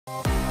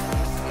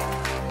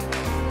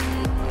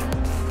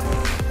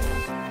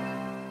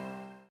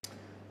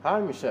Hi,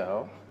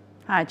 Michelle.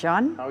 Hi,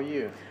 John. How are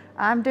you?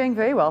 I'm doing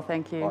very well,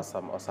 thank you.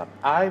 Awesome, awesome.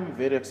 I'm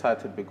very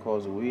excited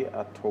because we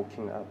are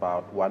talking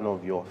about one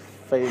of your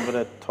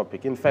favorite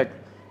topics. In fact,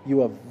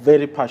 you are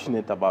very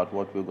passionate about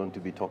what we're going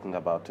to be talking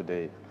about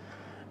today.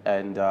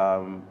 And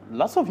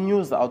lots of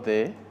news out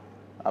there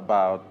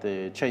about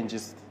the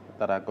changes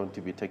that are going to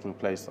be taking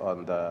place on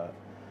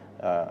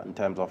in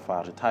terms of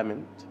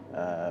retirement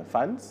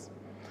funds.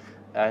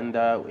 And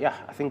yeah,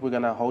 I think we're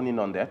going to hone in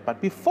on that.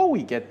 But before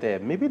we get there,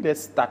 maybe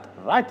let's start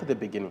right at the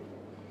beginning.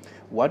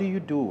 What do you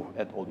do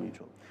at Old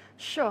Mutual?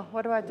 Sure,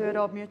 what do I do at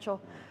Old Mutual?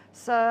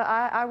 So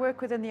I work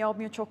within the Old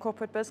Mutual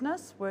corporate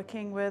business,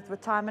 working with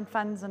retirement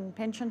funds and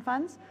pension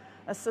funds,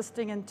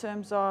 assisting in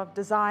terms of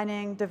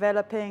designing,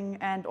 developing,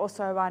 and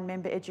also around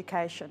member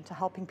education to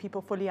helping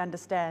people fully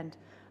understand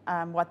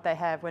what they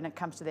have when it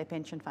comes to their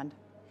pension fund.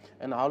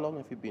 And how long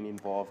have you been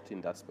involved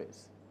in that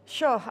space?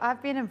 Sure,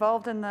 I've been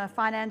involved in the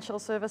financial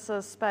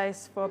services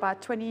space for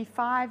about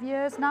 25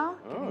 years now,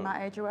 giving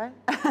my age away.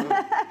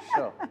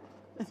 Sure.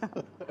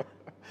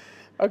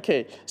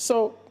 Okay,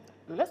 so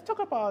let's talk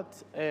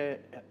about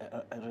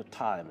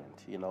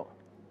retirement,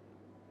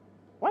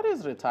 What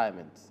is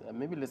retirement?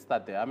 Maybe let's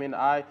start there. I mean,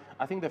 I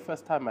think the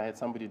first time I had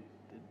somebody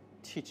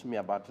teach me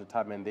about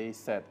retirement, they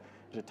said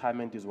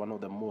retirement is one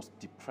of the most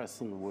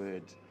depressing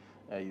words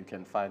you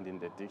can find in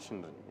the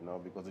dictionary,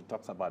 because it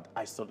talks about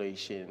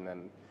isolation.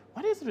 And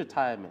what is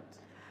retirement?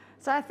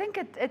 So I think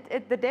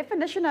the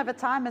definition of a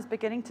time is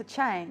beginning to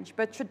change,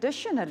 but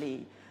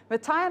traditionally,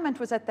 retirement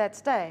was at that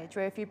stage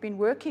where if you've been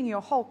working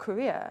your whole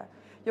career,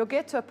 you'll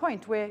get to a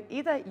point where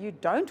either you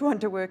don't want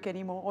to work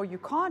anymore or you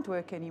can't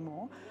work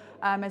anymore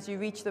as you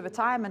reach the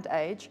retirement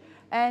age,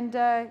 and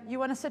you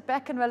want to sit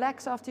back and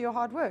relax after your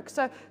hard work.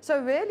 So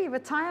really,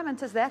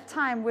 retirement is that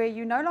time where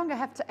you no longer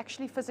have to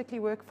actually physically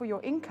work for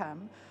your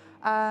income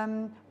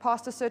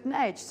past a certain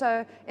age.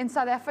 So in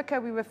South Africa,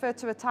 we refer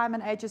to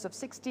retirement ages of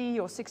 60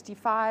 or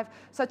 65.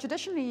 So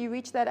traditionally, you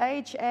reach that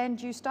age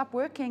and you stop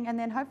working and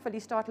then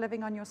hopefully start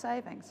living on your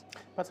savings.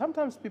 But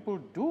sometimes people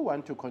do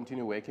want to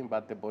continue working,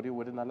 but the body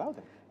wouldn't allow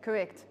them.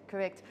 Correct,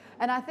 correct.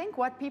 And I think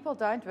what people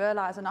don't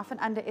realize and often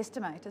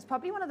underestimate is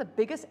probably one of the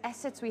biggest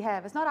assets we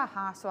have. It's not our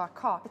house or our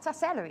car, it's our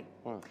salary.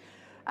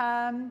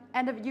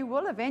 And if you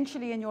will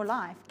eventually in your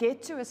life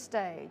get to a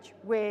stage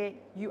where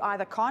you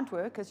either can't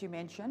work, as you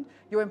mentioned,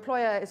 your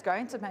employer is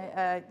going to,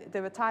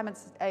 the retirement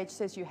age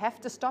says you have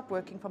to stop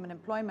working from an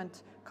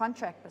employment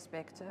contract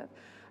perspective,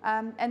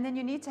 and then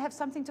you need to have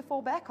something to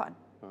fall back on.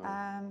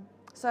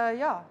 So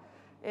yeah,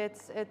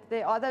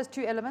 there are those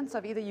two elements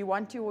of either you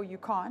want to or you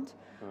can't.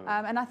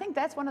 And I think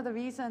that's one of the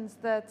reasons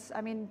that,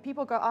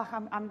 people go, oh,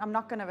 I'm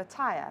not going to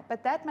retire.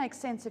 But that makes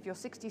sense if you're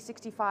 60,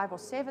 65, or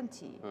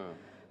 70.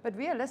 But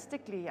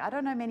realistically, I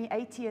don't know many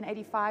 80 and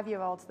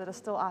 85-year-olds that are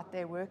still out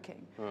there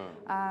working.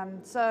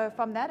 So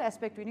from that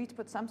aspect, we need to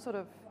put some sort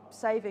of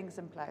savings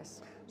in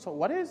place. So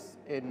what is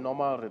a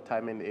normal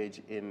retirement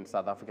age in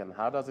South Africa, and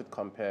how does it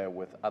compare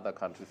with other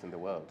countries in the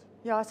world?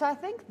 Yeah, so I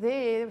think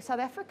South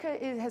Africa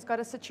has got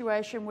a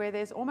situation where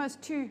there's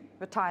almost two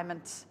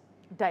retirement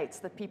dates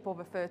that people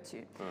refer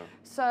to.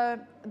 So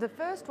the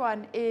first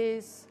one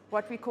is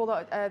what we call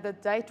the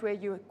date where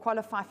you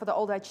qualify for the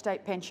old age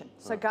state pension.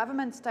 So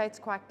government states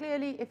quite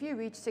clearly, if you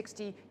reach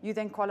 60, you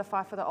then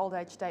qualify for the old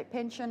age state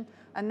pension,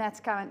 and that's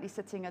currently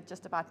sitting at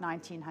just about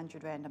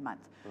 1,900 Rand a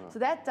month. So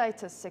that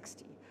date is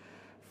 60.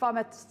 From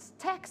a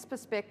tax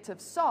perspective,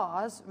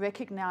 SARS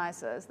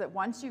recognizes that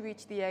once you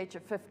reach the age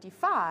of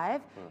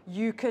 55,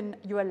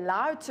 you're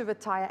allowed to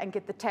retire and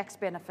get the tax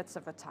benefits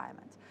of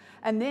retirement.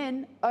 And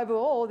then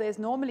overall, there's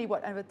normally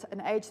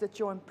an age that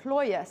your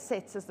employer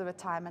sets as the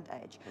retirement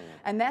age.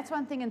 And that's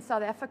one thing in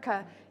South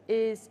Africa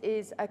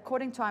is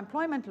according to our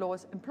employment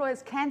laws,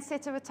 employers can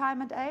set a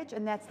retirement age,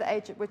 and that's the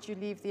age at which you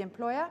leave the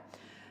employer.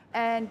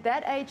 And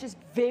that age is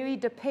very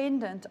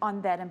dependent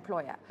on that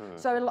employer.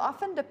 So it'll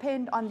often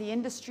depend on the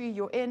industry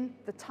you're in,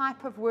 the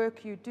type of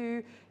work you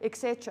do,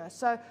 etc.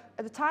 So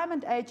a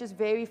retirement ages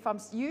vary from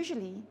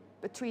usually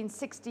between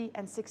 60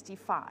 and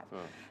 65.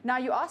 Now,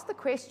 you asked the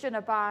question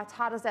about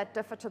how does that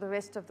differ to the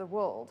rest of the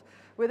world.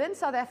 Within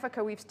South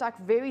Africa, we've stuck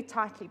very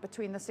tightly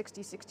between the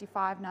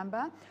 60-65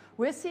 number.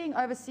 We're seeing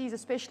overseas,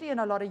 especially in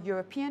a lot of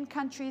European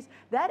countries,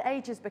 that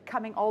age is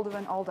becoming older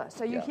and older.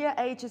 So you hear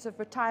ages of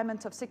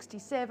retirement of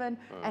 67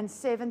 and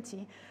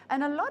 70.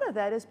 And a lot of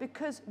that is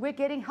because we're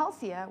getting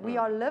healthier, we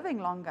are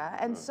living longer,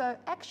 and so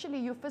actually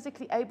you're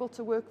physically able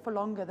to work for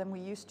longer than we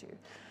used to.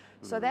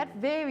 So that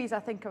varies, I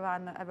think,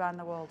 around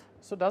the world.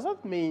 So does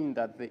that mean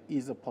that there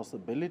is a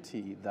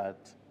possibility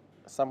that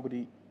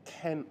somebody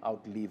can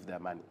outlive their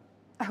money?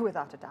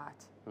 Without a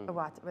doubt,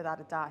 without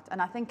a doubt.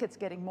 And I think it's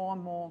getting more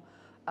and more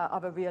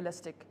of a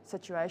realistic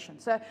situation.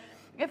 So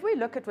if we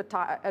look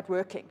at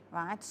working,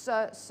 right,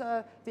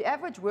 so the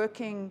average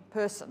working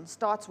person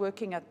starts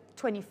working at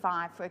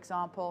 25, for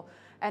example,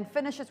 and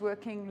finishes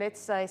working, let's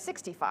say,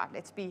 65.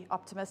 Let's be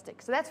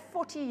optimistic. So that's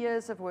 40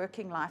 years of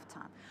working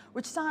lifetime,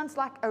 which sounds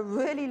like a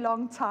really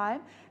long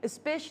time,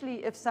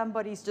 especially if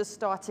somebody's just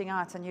starting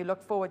out and you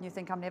look forward and you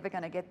think, I'm never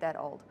going to get that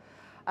old.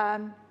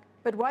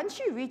 But once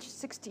you reach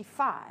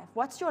 65,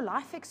 what's your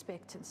life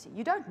expectancy?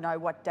 You don't know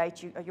what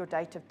date your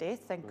date of death,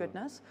 thank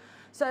goodness.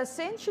 So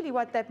essentially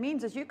what that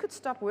means is you could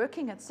stop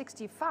working at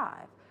 65,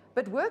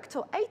 but work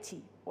till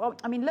 80. Well,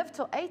 I mean, live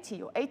till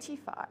 80 or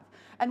 85.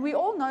 And we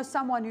all know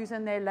someone who's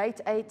in their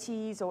late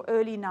 80s or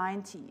early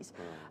 90s.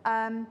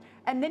 And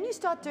then you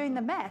start doing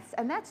the maths,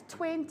 and that's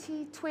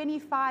 20,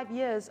 25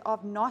 years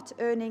of not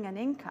earning an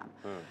income.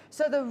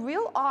 So the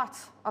real art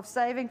of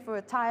saving for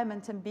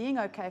retirement and being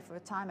okay for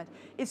retirement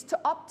is to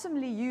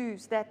optimally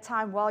use that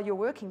time while you're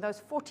working,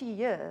 those 40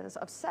 years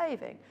of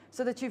saving,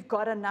 so that you've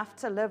got enough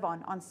to live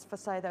on for,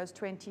 say, those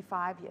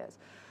 25 years.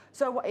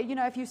 So, you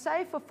know, if you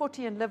save for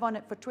 40 and live on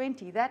it for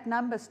 20, that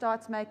number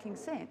starts making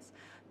sense.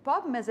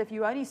 Problem is, if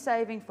you're only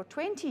saving for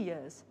 20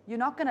 years,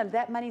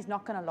 that money's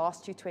not going to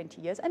last you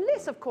 20 years,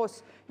 unless, of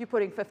course, you're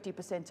putting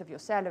 50% of your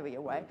salary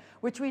away,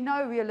 which we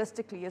know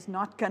realistically is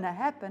not going to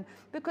happen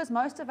because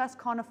most of us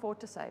can't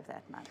afford to save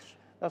that much.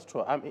 That's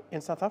true.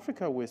 In South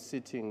Africa, we're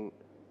sitting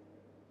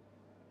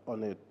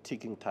on a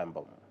ticking time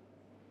bomb.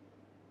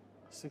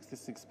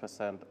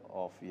 66%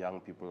 of young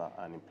people are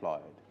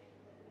unemployed.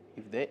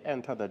 If they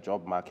enter the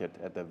job market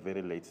at a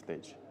very late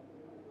stage,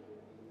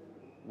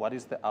 what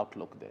is the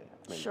outlook there?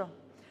 Maybe? Sure.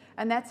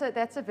 And that's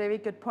a very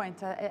good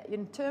point.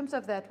 In terms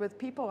of that, with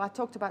people, I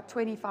talked about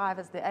 25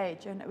 as the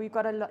age, and we've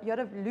got a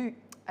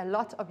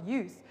lot of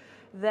youth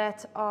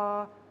that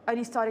are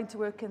only starting to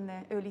work in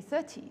their early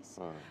 30s.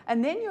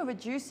 And then you're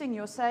reducing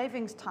your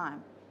savings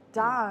time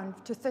down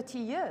to 30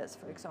 years,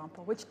 for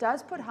example, which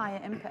does put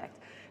higher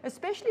impact,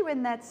 especially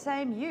when that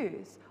same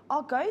youth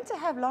are going to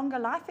have longer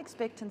life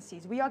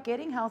expectancies. We are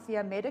getting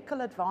healthier,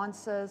 medical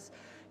advances,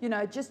 you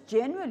know, just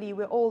generally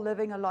we're all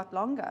living a lot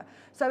longer.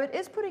 So it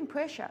is putting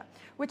pressure,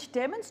 which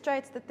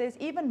demonstrates that there's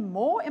even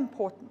more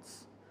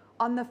importance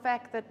on the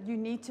fact that you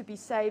need to be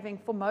saving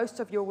for most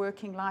of your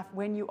working life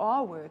when you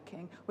are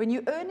working. When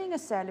you're earning a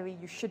salary,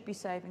 you should be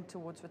saving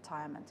towards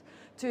retirement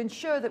to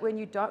ensure that when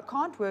you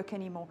can't work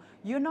anymore,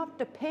 you're not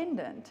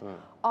dependent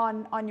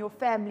on your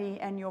family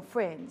and your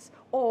friends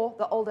or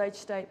the old age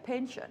state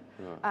pension,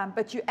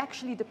 but you're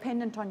actually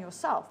dependent on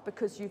yourself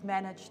because you've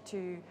managed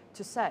to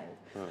save.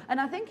 And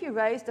I think you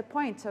raised a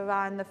point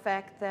around the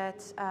fact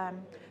that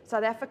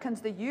South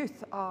Africans, the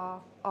youth,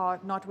 are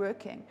not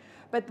working.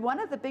 But one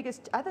of the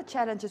biggest other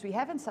challenges we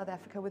have in South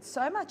Africa, with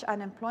so much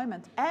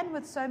unemployment and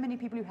with so many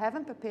people who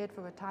haven't prepared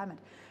for retirement,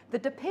 the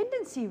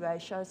dependency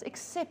ratio is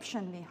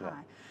exceptionally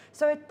high.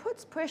 So it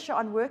puts pressure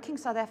on working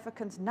South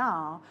Africans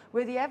now,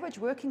 where the average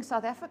working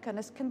South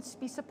African can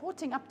be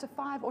supporting up to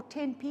 5 or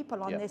 10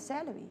 people on their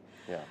salary.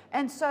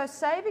 And so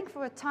saving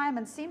for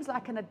retirement seems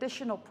like an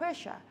additional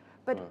pressure,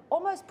 but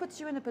almost puts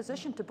you in a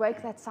position to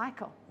break that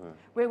cycle,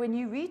 where when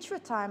you reach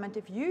retirement,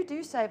 if you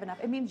do save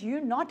enough, it means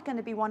you're not going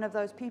to be one of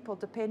those people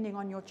depending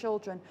on your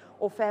children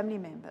or family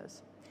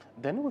members.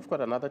 Then we've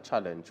got another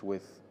challenge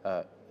with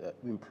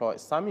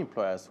some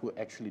employers who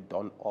actually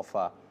don't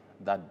offer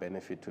that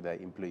benefit to their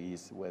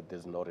employees where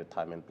there's no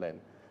retirement plan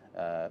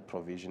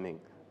provisioning.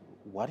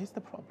 What is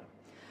the problem?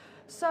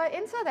 So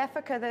in South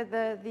Africa,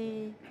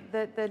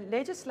 the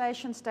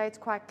legislation states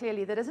quite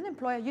clearly that as an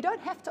employer, you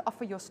don't have to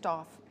offer your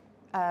staff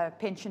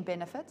pension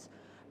benefits,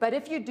 but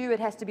if you do, it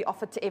has to be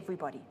offered to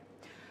everybody.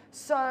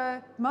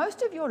 So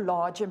most of your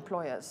large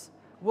employers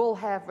will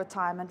have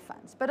retirement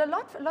funds, but a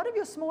lot of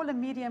your small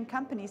and medium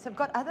companies have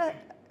got other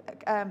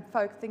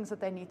things that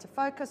they need to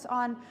focus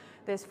on.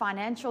 There's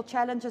financial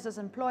challenges as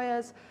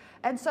employers,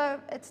 and so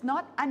it's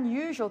not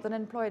unusual that an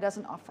employer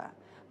doesn't offer.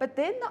 But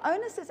then the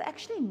onus is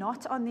actually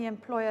not on the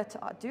employer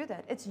to do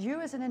that. It's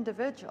you as an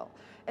individual.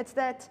 It's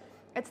that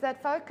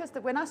focus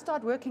that when I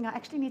start working, I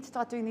actually need to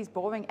start doing these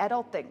boring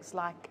adult things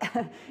like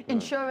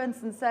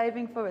insurance and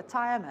saving for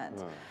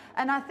retirement.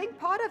 And I think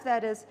part of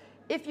that is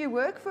if you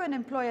work for an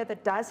employer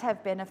that does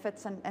have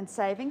benefits and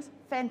savings,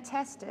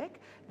 fantastic.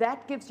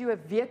 That gives you a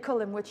vehicle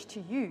in which to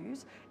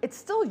use. It's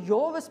still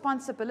your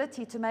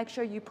responsibility to make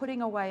sure you're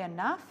putting away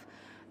enough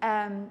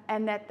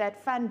and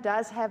that fund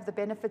does have the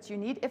benefits you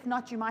need. If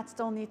not, you might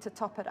still need to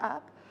top it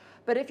up.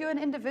 But if you're an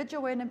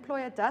individual where an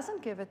employer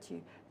doesn't give it to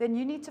you, then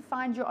you need to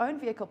find your own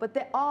vehicle. But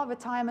there are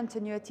retirement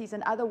annuities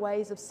and other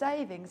ways of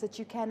savings that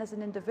you can, as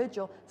an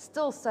individual,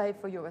 still save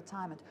for your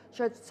retirement.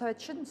 So it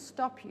shouldn't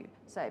stop you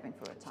saving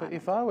for retirement. So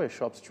if I were a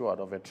shop steward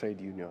of a trade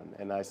union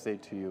and I say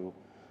to you,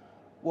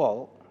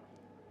 well,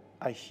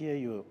 I hear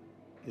you're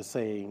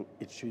saying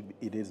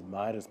it is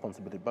my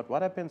responsibility, but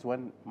what happens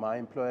when my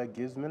employer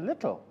gives me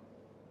little?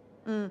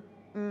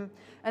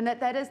 And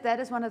that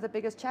is one of the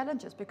biggest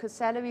challenges, because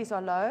salaries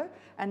are low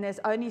and there's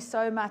only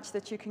so much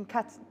that you can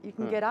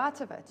get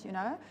out of it, you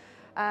know.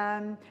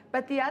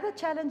 But the other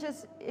challenge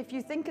is, if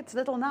you think it's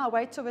little now,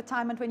 wait till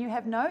retirement when you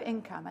have no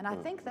income. And I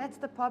think that's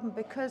the problem,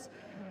 because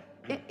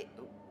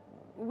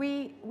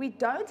we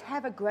don't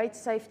have a great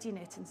safety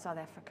net in South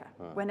Africa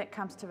when it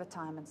comes to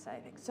retirement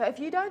savings. So if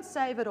you don't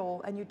save at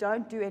all and you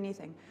don't do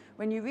anything,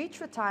 when you reach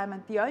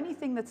retirement, the only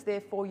thing that's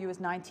there for you is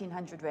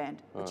 1,900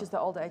 Rand, which is the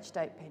old age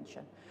state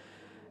pension.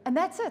 And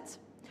that's it.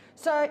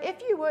 So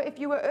if you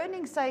were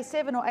earning, say,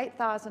 7,000 or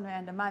 8,000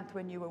 Rand a month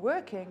when you were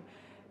working,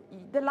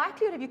 the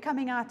likelihood of you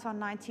coming out on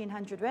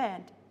 1,900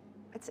 Rand,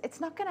 it's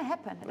not going to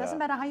happen. It doesn't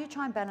matter how you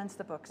try and balance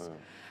the books.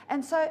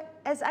 And so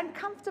as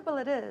uncomfortable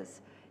it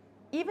is,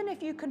 even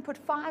if you can put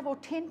 5 or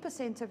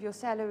 10% of your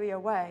salary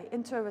away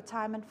into a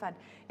retirement fund,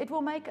 it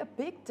will make a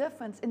big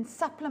difference in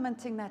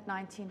supplementing that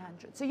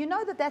 1,900. So you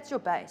know that that's your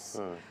base,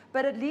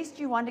 but at least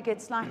you want to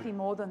get slightly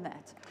more than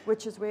that,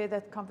 which is where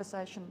that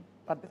conversation.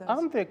 But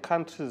aren't there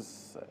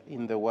countries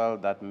in the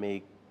world that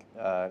make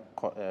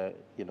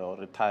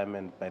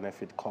retirement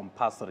benefit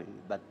compulsory,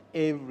 that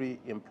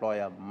every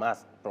employer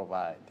must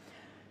provide?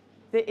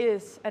 There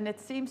is, and it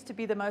seems to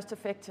be the most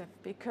effective,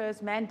 because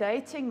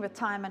mandating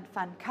retirement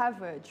fund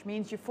coverage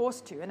means you're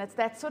forced to, and it's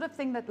that sort of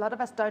thing that a lot of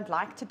us don't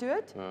like to do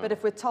it, but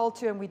if we're told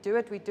to and we do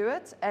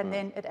it, and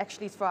then it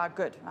actually is for our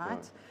good,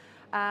 right?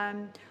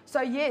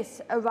 So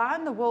yes,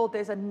 around the world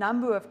there's a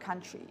number of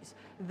countries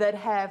that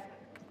have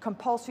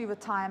compulsory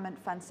retirement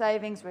fund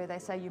savings where they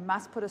say you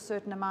must put a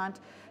certain amount.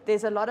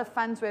 There's a lot of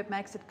funds where it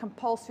makes it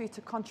compulsory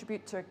to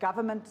contribute to a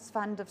government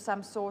fund of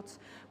some sorts,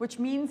 which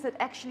means that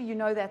actually you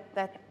know that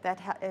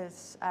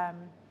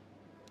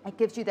it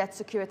gives you that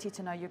security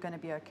to know you're going to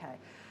be okay.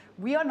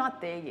 We are not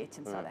there yet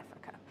in South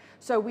Africa.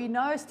 So we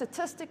know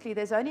statistically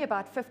there's only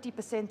about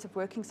 50% of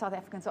working South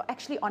Africans are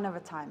actually on a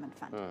retirement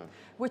fund,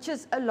 which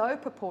is a low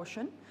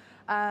proportion.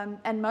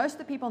 And most of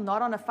the people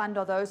not on a fund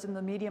are those in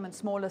the medium and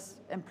smallest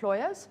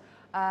employers.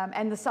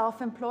 And the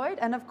self-employed,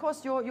 and of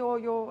course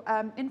your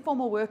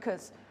informal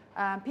workers,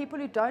 people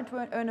who don't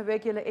earn a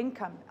regular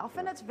income.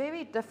 Often it's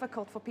very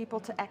difficult for people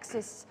to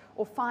access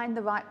or find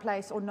the right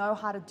place or know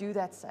how to do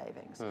that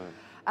savings.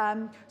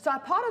 So a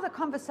part of the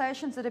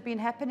conversations that have been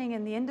happening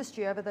in the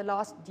industry over the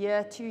last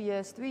year, 2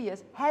 years, 3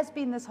 years, has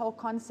been this whole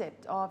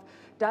concept of,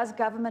 does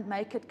government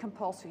make it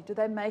compulsory? Do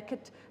they make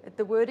it,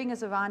 the wording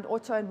is around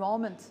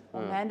auto-enrollment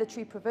or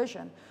mandatory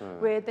provision,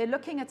 where they're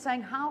looking at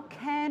saying, how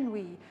can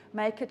we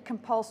make it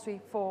compulsory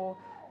for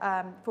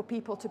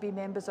people to be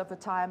members of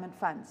retirement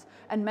funds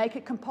and make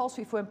it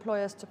compulsory for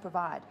employers to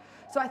provide.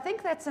 So I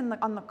think that's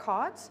on the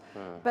cards,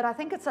 but I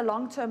think it's a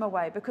long term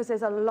away, because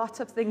there's a lot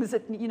of things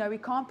that, we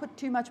can't put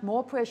too much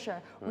more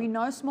pressure. We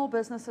know small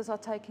businesses are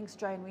taking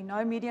strain. We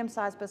know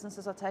medium-sized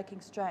businesses are taking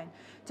strain.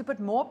 To put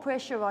more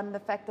pressure on the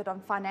fact that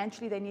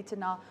financially they need to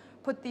now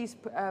put these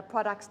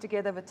products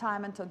together,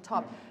 retirement on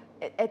top,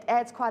 it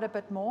adds quite a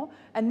bit more.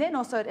 And then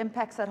also it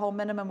impacts that whole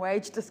minimum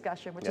wage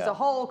discussion, which is a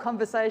whole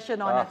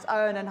conversation on its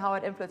own and how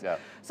it influences.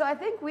 So I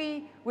think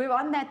we're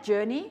on that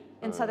journey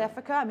in South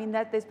Africa. I mean,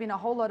 there's been a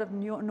whole lot of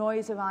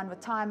noise around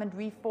retirement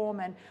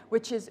reform, and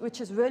which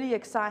is really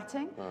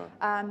exciting.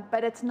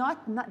 But it's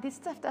not this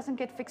stuff doesn't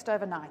get fixed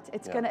overnight.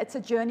 It's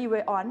a journey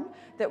we're on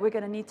that we're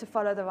going to need to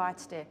follow the right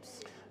steps.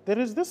 There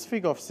is this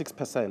figure of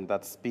 6%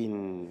 that's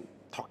been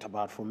talked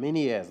about for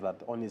many years, that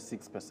only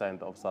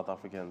 6% of South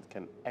Africans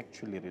can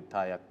actually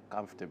retire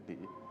comfortably,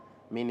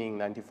 meaning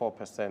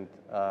 94%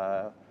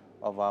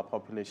 of our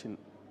population,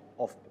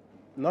 of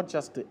not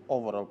just the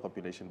overall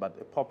population, but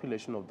the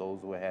population of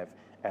those who have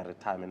a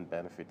retirement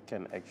benefit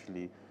can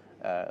actually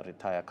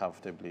retire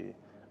comfortably.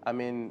 I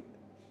mean,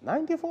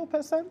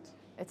 94%?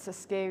 It's a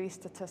scary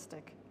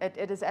statistic.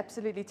 It is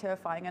absolutely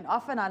terrifying. And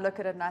often I look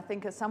at it and I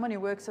think, as someone who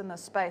works in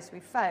this space, we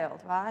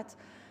failed, right?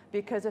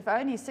 Because if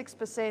only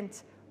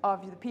 6%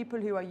 of the people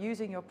who are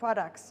using your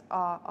products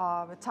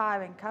are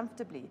retiring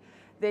comfortably,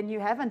 then you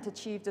haven't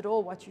achieved at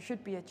all what you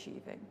should be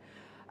achieving.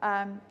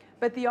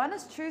 But the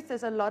honest truth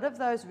is, a lot of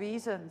those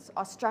reasons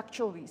are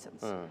structural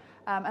reasons.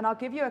 And I'll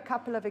give you a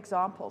couple of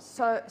examples.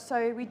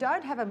 So we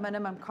don't have a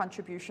minimum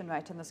contribution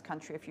rate in this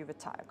country if you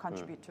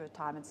contribute to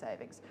retirement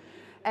savings.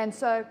 And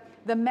so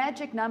the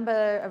magic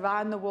number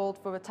around the world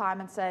for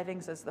retirement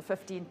savings is the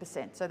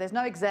 15%. So there's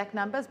no exact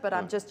numbers, but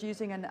I'm just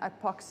using an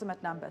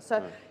approximate number.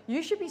 So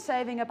you should be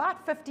saving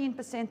about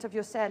 15% of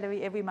your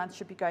salary every month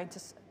should be going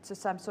to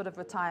some sort of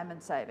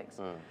retirement savings.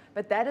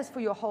 But that is for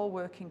your whole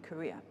working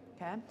career.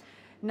 Okay?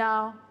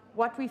 Now,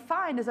 what we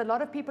find is a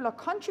lot of people are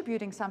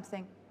contributing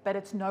something, but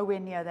it's nowhere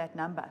near that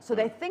number. So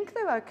they think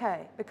they're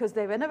okay because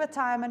they're in a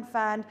retirement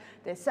fund,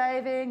 they're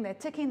saving, they're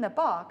ticking the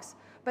box,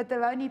 but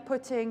they're only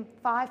putting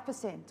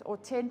 5% or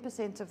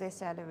 10% of their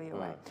salary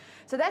away.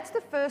 So that's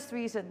the first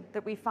reason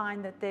that we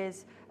find that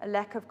there's a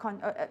lack of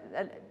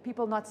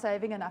people not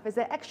saving enough, is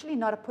they're actually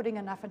not putting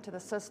enough into the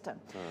system.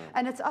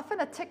 And it's often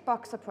a tick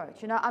box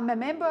approach. I'm a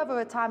member of a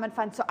retirement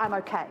fund, so I'm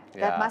okay.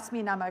 That must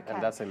mean I'm okay.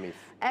 And that's a myth.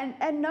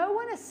 And no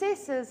one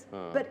assesses,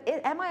 but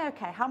am I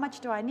okay? How much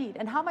do I need?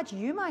 And how much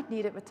you might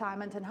need at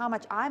retirement and how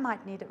much I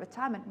might need at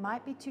retirement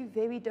might be two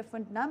very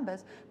different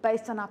numbers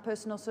based on our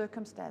personal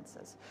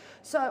circumstances.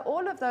 So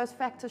all of those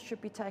factors should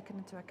be taken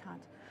into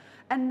account.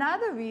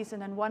 Another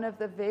reason, and one of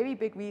the very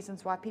big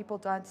reasons why people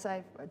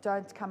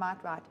don't come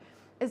out right,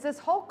 is this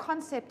whole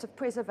concept of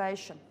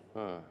preservation.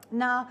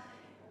 Now,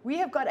 we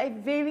have got a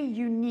very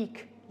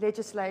unique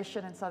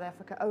legislation in South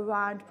Africa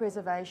around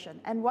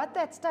preservation. And what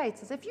that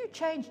states is if you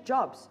change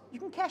jobs, you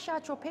can cash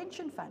out your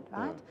pension fund,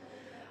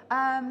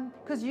 right?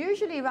 Because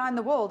usually around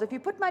the world, if you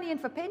put money in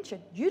for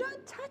pension, you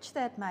don't touch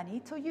that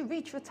money till you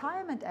reach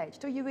retirement age,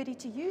 till you're ready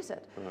to use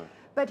it.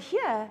 But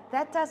here,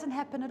 that doesn't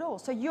happen at all.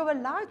 So you're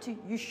allowed to,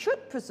 you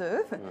should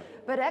preserve,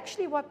 but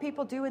actually what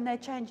people do when they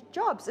change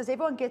jobs is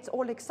everyone gets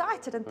all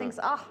excited and thinks,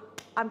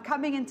 I'm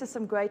coming into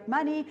some great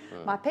money,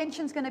 my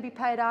pension's going to be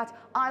paid out,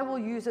 I will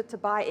use it to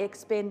buy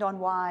X, spend on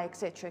Y,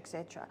 etc.,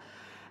 etc.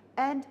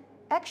 And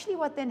actually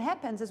what then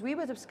happens is we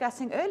were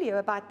discussing earlier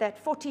about that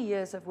 40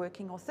 years of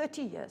working or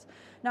 30 years.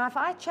 Now, if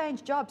I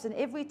change jobs and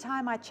every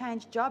time I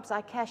change jobs,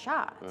 I cash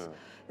out,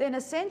 then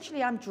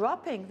essentially I'm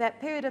dropping that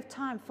period of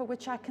time for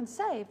which I can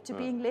save to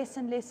being less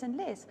and less and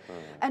less.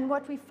 And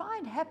what we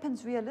find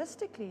happens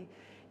realistically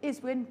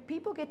is when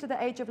people get to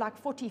the age of like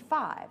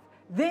 45,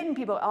 then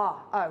people,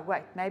 oh,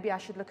 wait, maybe I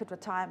should look at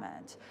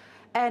retirement.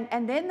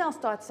 And then they'll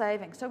start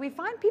saving. So we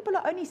find people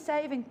are only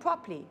saving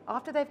properly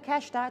after they've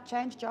cashed out,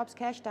 changed jobs,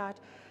 cashed out,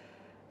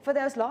 for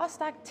those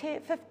last like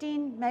 10,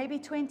 15, maybe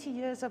 20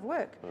 years of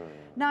work.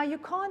 Now, you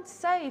can't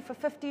save for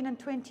 15 and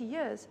 20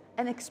 years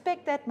and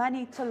expect that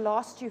money to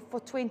last you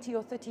for 20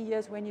 or 30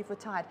 years when you've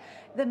retired.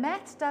 The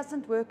maths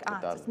doesn't work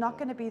out. It's not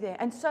going to be there.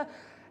 And so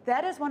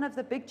that is one of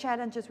the big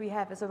challenges we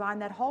have, is around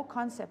that whole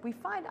concept. We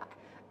find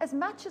as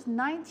much as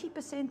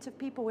 90% of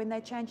people, when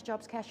they change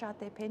jobs, cash out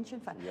their pension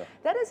fund.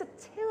 That is a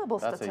terrible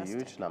statistic. That's a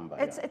huge number.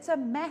 It's a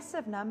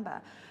massive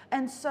number.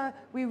 And so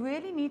we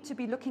really need to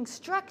be looking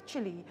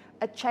structurally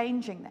at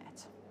changing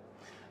that.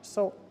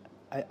 So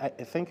I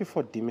thank you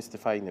for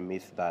demystifying the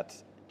myth that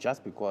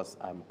just because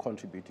I'm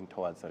contributing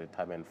towards a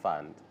retirement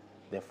fund,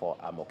 therefore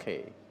I'm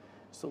okay.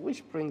 So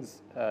which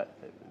brings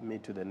me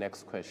to the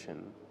next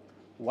question.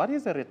 What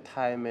is a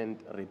retirement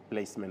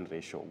replacement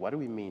ratio? What do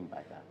we mean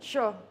by that?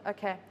 Sure,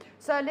 okay.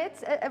 So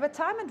a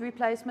retirement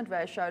replacement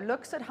ratio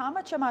looks at how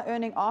much am I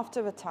earning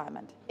after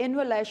retirement in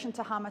relation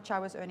to how much I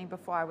was earning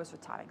before I was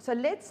retiring. So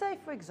let's say,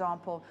 for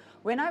example,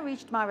 when I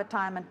reached my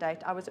retirement date,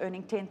 I was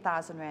earning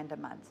 10,000 Rand a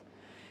month.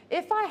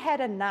 If I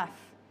had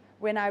enough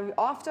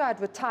after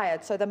I'd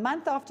retired, so the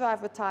month after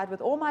I've retired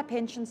with all my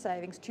pension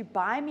savings, to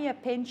buy me a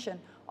pension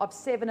of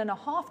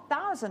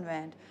 7,500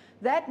 Rand,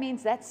 that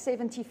means that's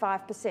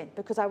 75%,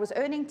 because I was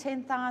earning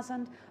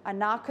 10,000, I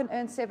now can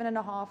earn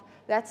 7.5.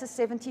 That's a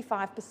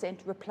 75%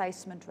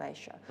 replacement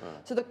ratio.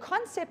 So the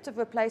concept of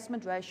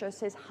replacement ratio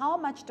says, how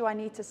much do I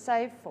need to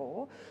save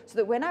for so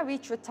that when I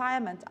reach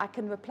retirement, I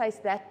can replace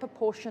that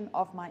proportion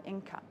of my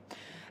income?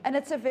 And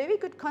it's a very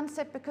good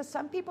concept, because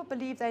some people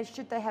believe they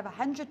have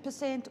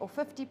 100% or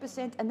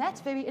 50%, and that's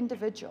very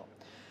individual.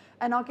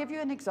 And I'll give you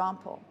an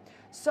example.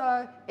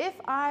 So if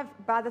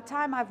by the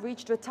time I've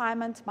reached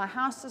retirement, my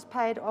house is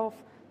paid off,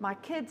 my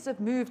kids have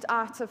moved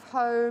out of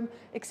home,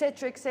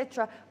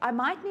 etc., I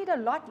might need a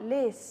lot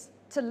less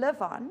to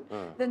live on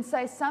than,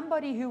 say,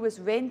 somebody who was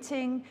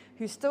renting,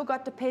 who's still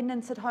got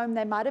dependents at home.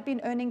 They might have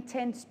been earning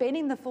 10,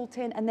 spending the full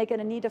 10, and they're going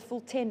to need a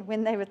full 10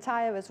 when they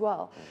retire as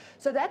well.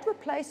 So that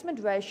replacement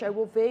ratio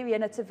will vary,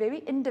 and it's a very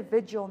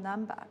individual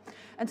number.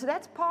 And so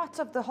that's part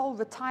of the whole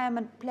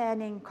retirement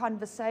planning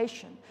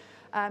conversation.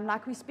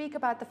 Like we speak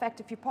about the fact,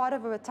 if you're part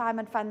of a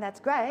retirement fund, that's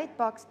great,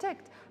 box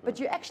ticked, but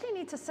you actually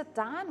need to sit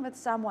down with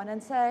someone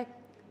and say,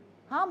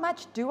 how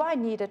much do I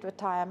need at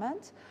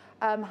retirement?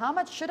 How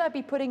much should I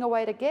be putting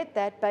away to get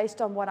that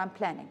based on what I'm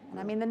planning? And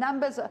I mean, the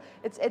numbers,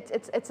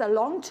 it's a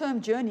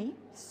long-term journey,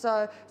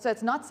 so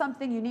it's not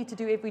something you need to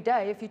do every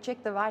day. If you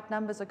check the right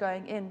numbers are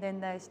going in, then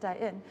they stay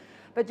in.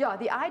 But yeah,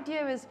 the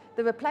idea is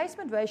the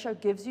replacement ratio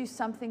gives you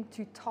something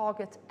to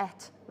target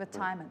at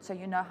retirement, so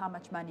you know how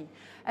much money.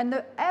 And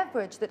the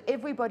average that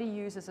everybody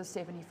uses is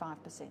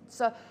 75%.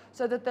 So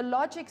that the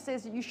logic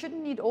says you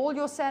shouldn't need all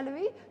your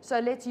salary, so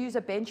let's use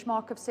a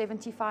benchmark of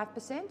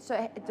 75%.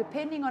 So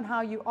depending on how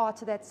you are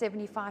to that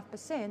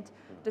 75%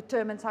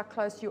 determines how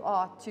close you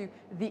are to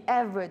the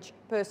average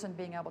person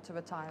being able to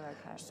retire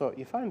okay. So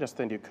if I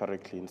understand you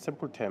correctly, in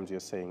simple terms,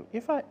 you're saying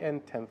if I earn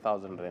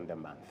 10,000 Rand a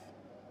month,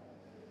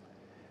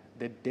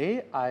 the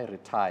day I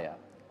retire,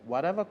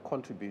 whatever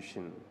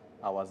contribution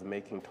I was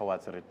making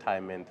towards a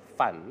retirement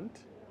fund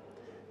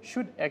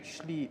should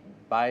actually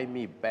buy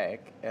me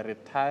back a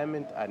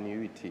retirement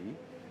annuity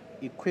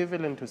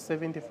equivalent to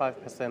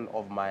 75%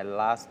 of my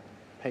last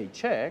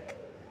paycheck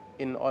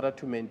in order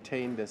to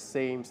maintain the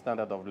same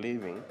standard of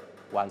living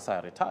once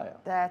I retire.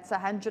 That's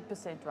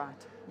 100% right.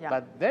 Yeah.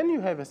 But then you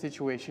have a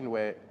situation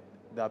where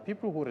there are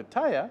people who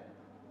retire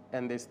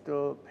and they're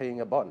still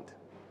paying a bond.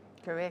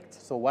 Correct.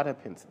 So what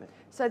happens then?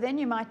 So then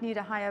you might need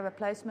a higher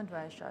replacement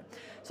ratio.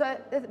 So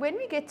when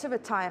we get to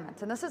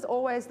retirement, and this is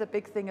always the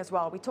big thing as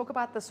well, we talk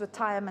about this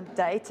retirement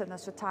date and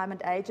this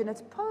retirement age, and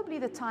it's probably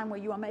the time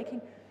where you are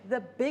making the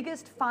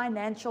biggest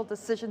financial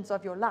decisions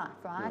of your life,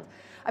 right?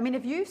 I mean,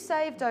 if you've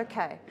saved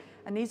okay,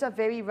 and these are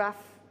very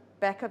rough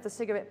back of the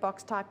cigarette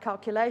box type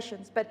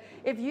calculations, but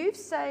if you've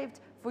saved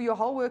for your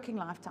whole working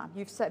lifetime,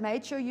 you've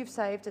made sure you've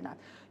saved enough,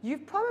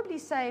 you've probably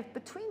saved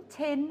between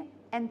 10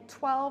 and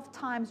 12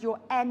 times your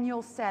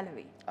annual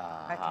salary.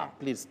 Okay.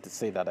 Please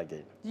say that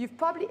again. You've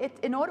probably,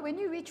 when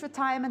you reach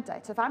retirement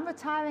date, so if I'm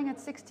retiring at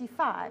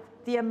 65,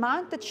 the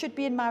amount that should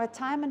be in my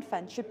retirement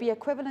fund should be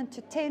equivalent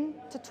to 10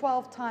 to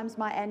 12 times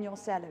my annual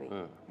salary.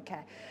 Okay.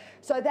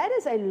 So that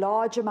is a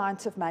large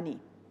amount of money.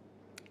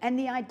 And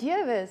the idea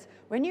is,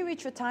 when you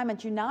reach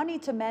retirement, you now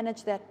need to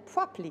manage that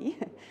properly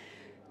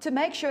to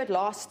make sure it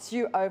lasts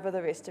you over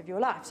the rest of your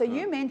life. So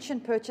you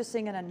mentioned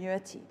purchasing an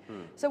annuity.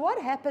 So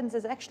what happens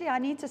is, actually, I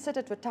need to sit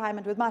at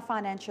retirement with my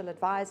financial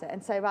advisor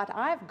and say, right,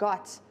 I've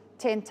got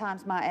 10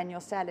 times my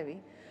annual salary.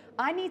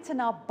 I need to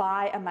now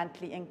buy a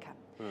monthly income.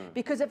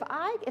 Because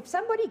if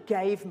somebody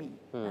gave me,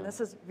 and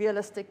this is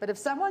realistic, but if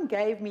someone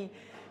gave me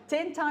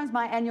 10 times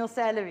my annual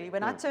salary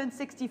when I turned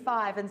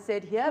 65 and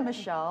said, here,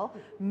 Michelle,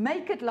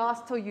 make it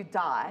last till you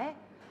die,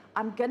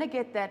 I'm going to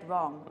get that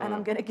wrong. And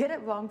I'm going to get it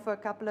wrong for a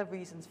couple of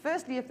reasons.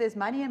 Firstly, if there's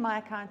money in my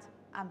account,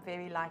 I'm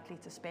very likely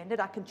to spend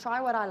it. I can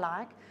try what I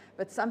like,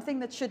 but something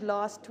that should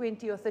last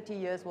 20 or 30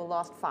 years will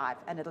last 5,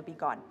 and it'll be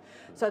gone.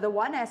 So the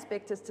one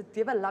aspect is to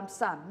give a lump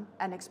sum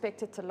and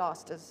expect it to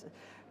last.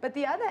 But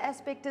the other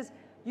aspect is,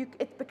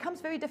 it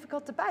becomes very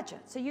difficult to budget.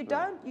 So you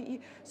don't.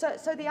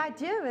 So the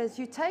idea is,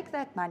 you take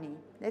that money.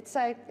 Let's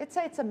say it's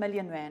R1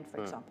 million,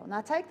 for example. And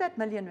I take that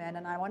R1 million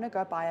and I want to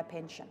go buy a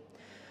pension.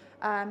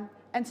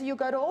 And so you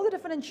go to all the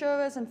different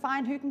insurers and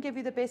find who can give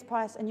you the best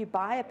price, and you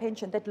buy a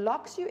pension that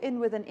locks you in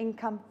with an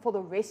income for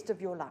the rest of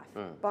your life.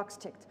 Box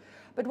ticked.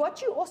 But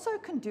what you also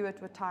can do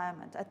at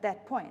retirement at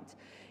that point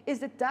is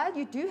that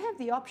you do have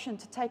the option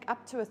to take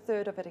up to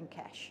 1/3 of it in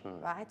cash,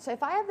 right? So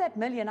if I have that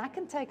million, I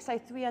can take, say,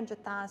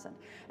 300,000,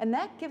 and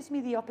that gives me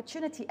the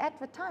opportunity at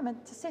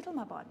retirement to settle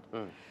my bond.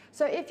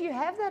 So if you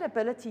have that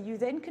ability, you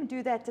then can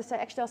do that to say,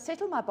 actually, I'll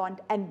settle my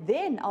bond, and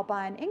then I'll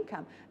buy an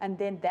income, and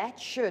then that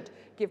should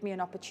give me an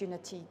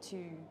opportunity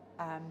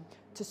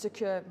to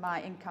secure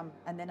my income,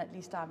 and then at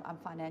least I'm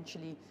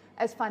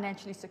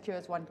financially secure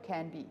as one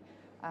can be.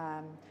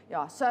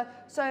 So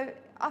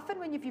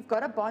often if you've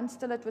got a bond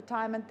still at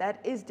retirement,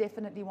 that is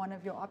definitely one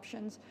of your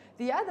options.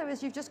 The other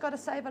is, you've just got to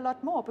save a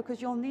lot more,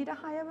 because you'll need a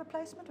higher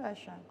replacement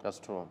ratio. That's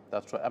true.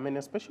 That's true. I mean,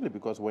 especially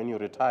because when you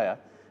retire,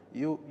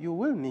 you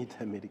will need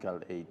a medical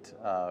aid.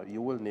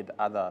 You will need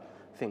other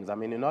things. I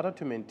mean, in order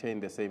to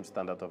maintain the same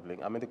standard of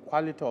living, I mean, the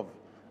quality of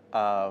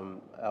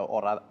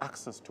or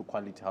access to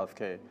quality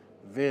healthcare,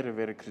 very,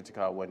 very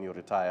critical when you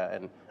retire.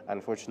 And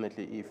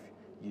unfortunately, if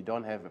you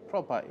don't have a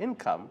proper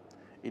income,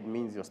 it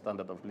means your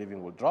standard of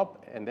living will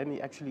drop, and then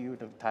you're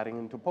retiring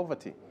into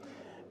poverty.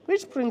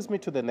 Which brings me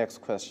to the next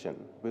question,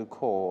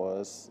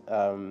 because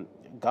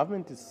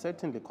government is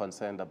certainly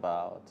concerned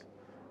about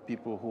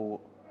people who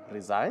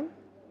resign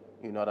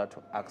in order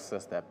to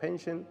access their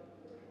pension,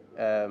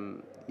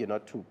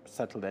 to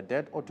settle their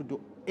debt, or to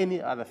do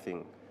any other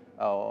thing,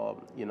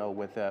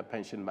 with their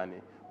pension money.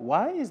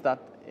 Why is that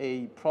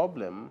a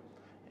problem?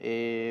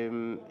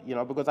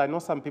 Because I know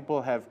some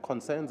people have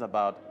concerns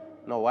about,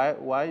 no,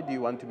 why do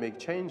you want to make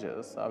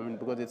changes? I mean,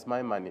 because it's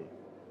my money.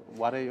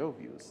 What are your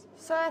views?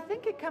 So I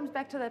think it comes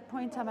back to that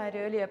point I made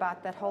earlier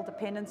about that whole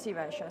dependency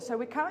ratio. So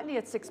we're currently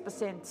at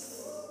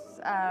 6%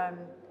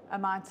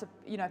 amounts of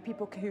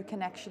people who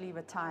can actually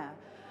retire.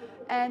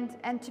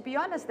 And to be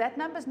honest, that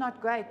number's not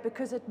great,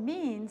 because it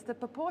means the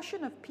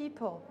proportion of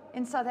people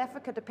in South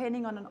Africa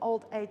depending on an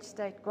old age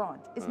state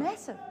grant is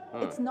massive.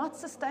 It's not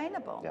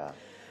sustainable. Yeah.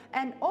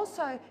 And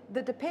also,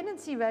 the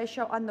dependency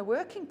ratio on the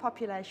working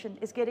population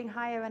is getting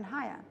higher and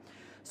higher.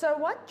 So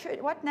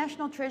what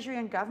National Treasury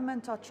and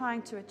government are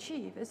trying to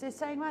achieve is, they're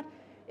saying, right,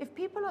 if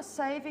people are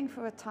saving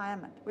for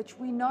retirement, which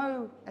we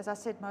know, as I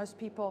said, most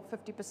people,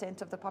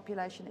 50% of the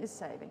population is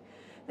saving,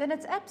 then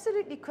it's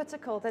absolutely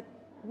critical that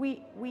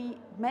we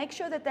make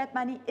sure that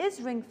money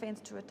is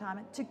ring-fenced to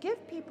retirement, to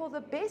give people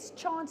the best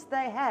chance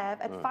they have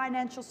at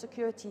financial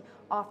security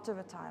after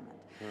retirement.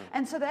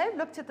 And so they've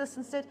looked at this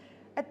and said,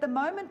 at the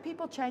moment,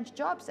 people change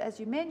jobs, as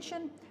you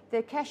mentioned,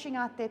 they're cashing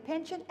out their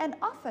pension, and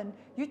often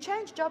you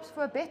change jobs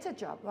for a better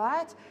job,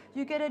 right?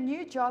 You get a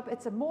new job,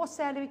 it's a more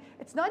salary.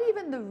 It's not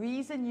even the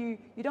reason you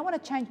don't want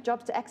to change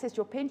jobs to access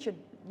your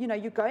pension.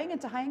 You're going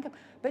into high income,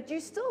 but you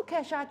still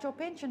cash out your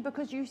pension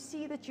because you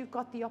see that you've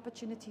got the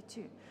opportunity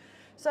to.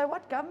 So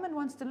what government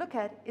wants to look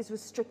at is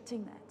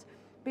restricting that,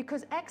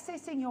 because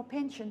accessing your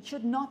pension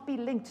should not be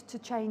linked to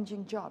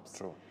changing jobs.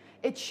 True.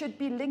 It should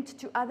be linked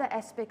to other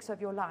aspects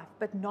of your life,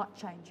 but not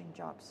changing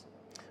jobs.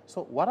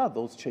 So what are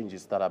those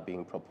changes that are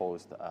being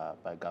proposed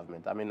by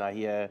government? I mean, I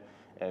hear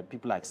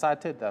people are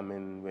excited. I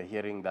mean, we're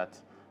hearing that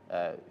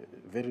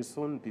very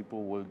soon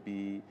people will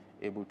be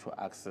able to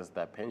access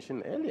their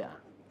pension earlier.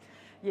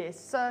 Yes,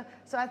 so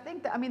I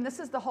think that, this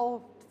is the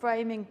whole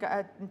framing.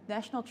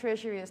 National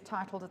Treasury has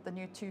titled it the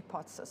new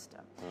two-pot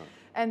system.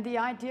 And the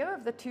idea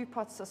of the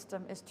two-pot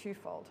system is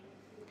twofold.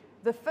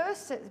 The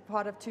first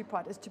part of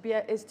two-pot is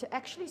to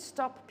actually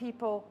stop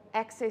people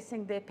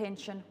accessing their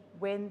pension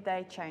when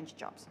they change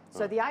jobs.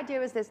 So the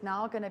idea is there's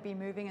now going to be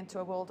moving into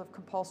a world of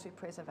compulsory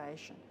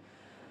preservation.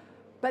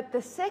 But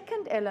the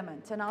second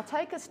element, and I'll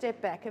take a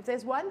step back, if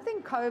there's one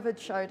thing COVID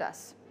showed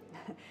us,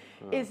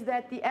 is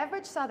that the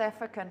average South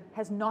African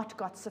has not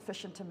got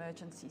sufficient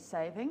emergency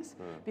savings,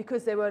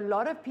 because there were a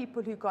lot of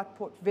people who got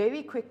put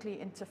very quickly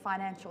into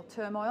financial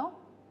turmoil,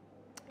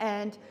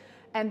 and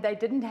they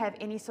didn't have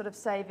any sort of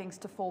savings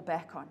to fall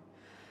back on.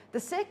 The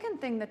second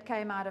thing that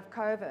came out of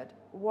COVID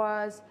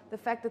was the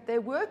fact that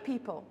there were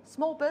people,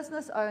 small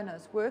business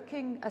owners,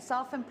 working,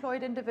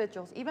 self-employed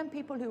individuals, even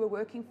people who were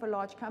working for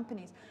large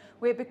companies,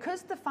 where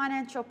because the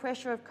financial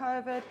pressure of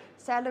COVID,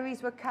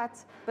 salaries were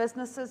cut,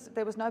 businesses,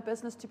 there was no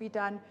business to be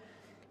done,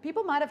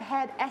 people might have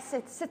had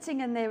assets sitting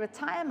in their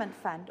retirement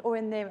fund or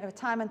in their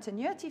retirement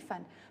annuity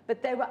fund,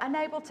 but they were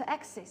unable to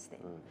access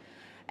them.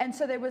 And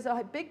so there was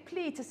a big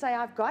plea to say,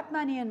 I've got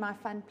money in my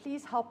fund,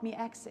 please help me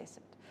access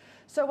it.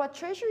 So what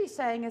Treasury is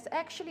saying is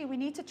actually we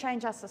need to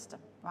change our system,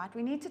 right?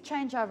 We need to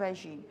change our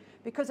regime,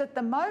 because at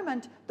the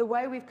moment, the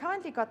way we've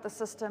currently got the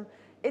system,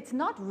 it's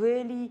not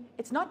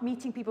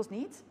meeting people's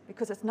needs,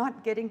 because it's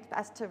not getting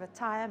us to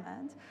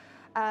retirement.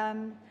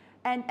 And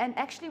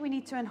actually we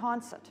need to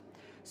enhance it.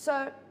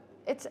 So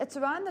it's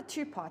around the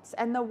two parts.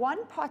 And the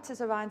one part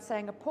is around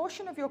saying a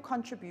portion of your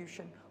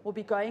contribution will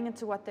be going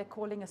into what they're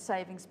calling a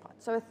savings pot.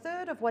 So a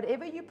third of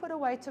whatever you put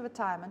away to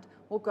retirement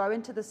will go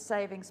into the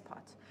savings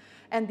pot.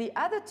 And the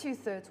other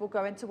 2/3 will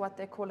go into what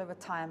they call a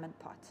retirement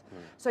pot.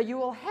 So you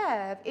will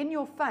have in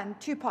your fund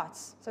two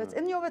pots. So it's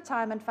in your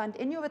retirement fund,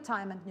 in your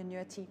retirement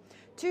annuity,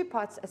 two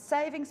pots, a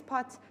savings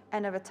pot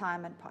and a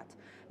retirement pot.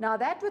 Now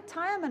that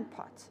retirement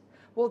pot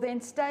will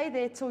then stay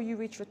there till you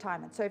reach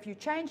retirement. So if you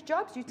change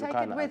jobs, you take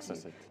it with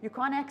you. You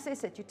can't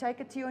access it. You take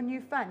it to your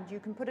new fund. You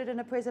can put it in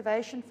a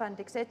preservation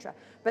fund, etc.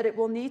 But it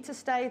will need to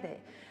stay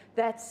there.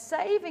 That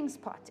savings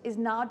pot is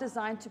now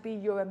designed to be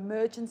your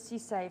emergency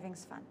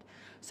savings fund.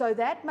 So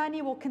that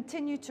money will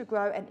continue to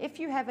grow, and if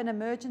you have an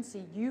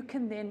emergency, you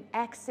can then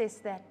access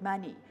that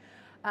money.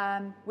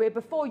 Where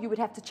before you would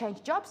have to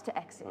change jobs to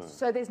access.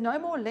 So there's no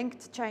more link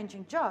to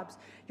changing jobs.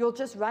 You'll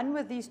just run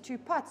with these two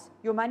pots.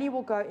 Your money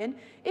will go in.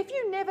 If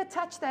you never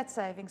touch that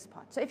savings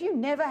pot, so if you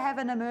never have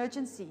an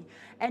emergency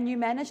and you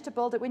manage to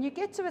build it, when you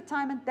get to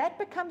retirement, that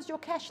becomes your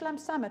cash lump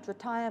sum at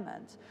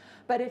retirement.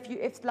 But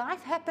if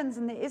life happens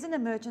and there is an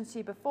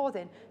emergency before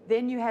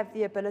then you have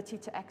the ability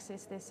to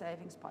access their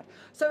savings pot.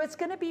 So it's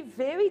going to be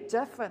very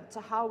different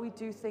to how we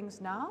do things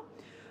now.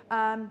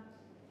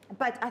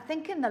 But I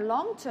think in the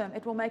long term,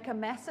 it will make a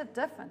massive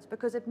difference,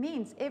 because it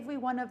means every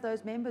one of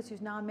those members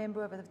who's now a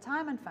member of a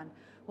retirement fund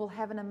will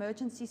have an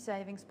emergency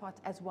savings pot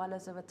as well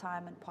as a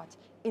retirement pot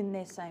in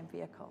their same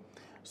vehicle.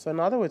 So in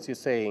other words, you're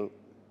saying,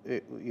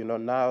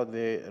 now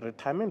the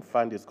retirement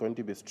fund is going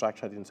to be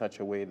structured in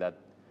such a way that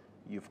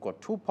you've got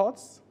two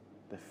pots.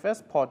 The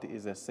first pot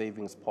is a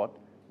savings pot,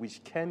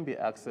 which can be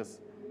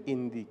accessed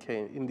in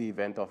the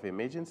event of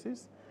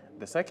emergencies.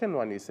 The second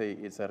one, you say,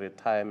 is a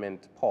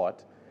retirement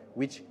pot,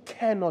 which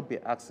cannot be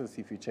accessed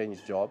if you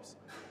change jobs.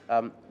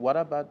 What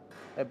about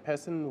a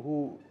person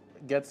who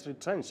gets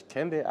retrenched?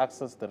 Can they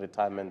access the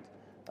retirement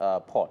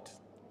pot?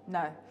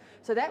 No.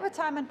 So that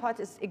retirement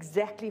pot is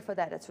exactly for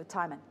that. It's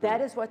retirement.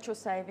 That is what your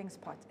savings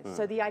pot is.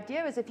 So the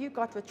idea is if you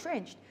got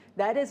retrenched,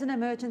 that is an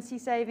emergency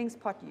savings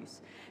pot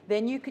use.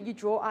 Then you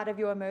draw out of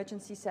your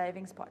emergency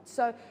savings pot.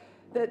 So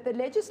the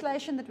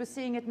legislation that we're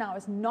seeing it now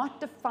is not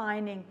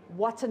defining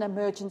what an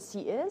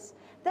emergency is.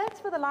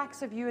 That's for the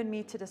likes of you and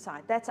me to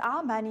decide. That's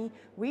our money.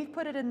 We've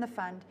put it in the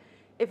fund.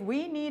 If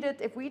we need it,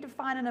 if we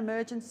define an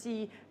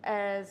emergency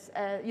as,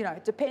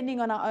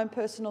 depending on our own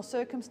personal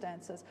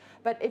circumstances,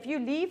 but if you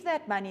leave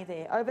that money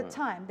there over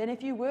time, then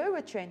if you were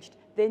retrenched,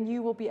 then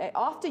you will be,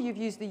 after you've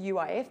used the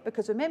UIF,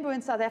 because remember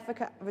in South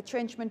Africa,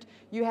 retrenchment,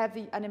 you have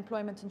the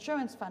unemployment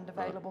insurance fund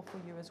available for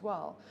you as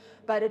well.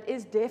 But it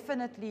is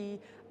definitely,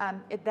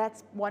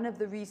 that's one of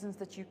the reasons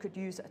that you could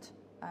use it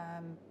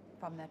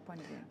from that point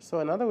of view. So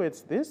in other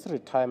words, this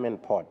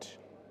retirement pot,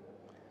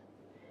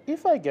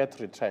 if I get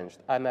retrenched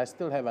and I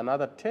still have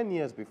another 10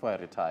 years before I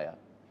retire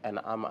and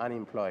I'm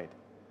unemployed,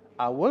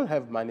 I will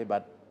have money,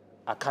 but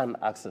I can't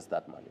access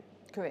that money.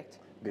 Correct.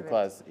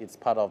 Because it's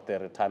part of the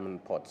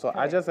retirement pot. So Correct.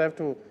 I just have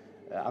to,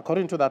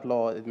 according to that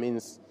law, it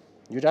means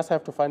you just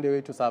have to find a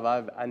way to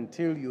survive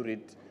until you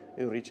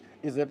reach.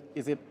 Is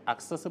it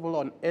accessible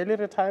on early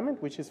retirement,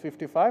 which is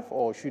 55,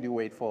 or should you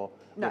wait for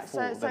no, the full,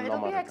 so it'll be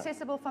retirement?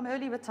 accessible from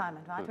early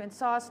retirement, right? When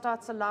SARS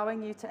starts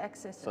allowing you to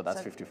access it. So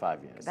that's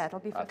 55 years. That'll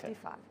be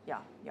 55, okay.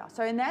 Yeah.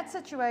 So in that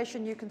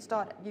situation, you can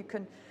start,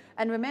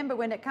 and remember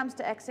when it comes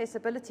to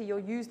accessibility, you'll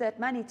use that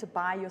money to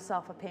buy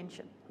yourself a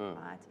pension,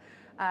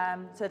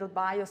 right? So it'll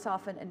buy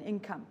yourself an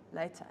income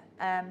later.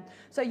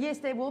 So yes,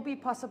 there will be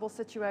possible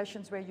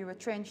situations where you're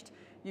retrenched,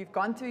 you've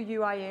gone through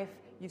UIF,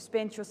 you've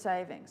spent your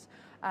savings,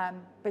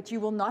 but you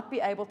will not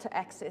be able to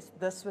access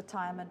this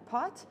retirement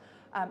pot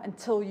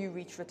until you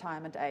reach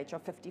retirement age, or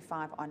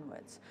 55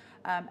 onwards.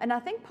 And I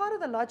think part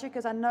of the logic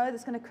is, I know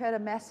that's going to create a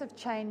massive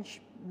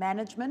change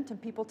management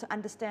and people to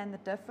understand the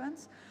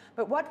difference.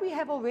 But what we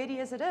have already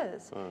as it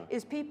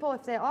is people,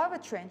 if they are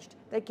retrenched,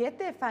 they get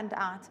their fund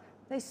out,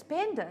 they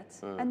spend it,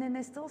 and then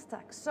they're still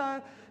stuck.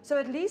 So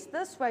at least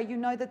this way, you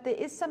know that there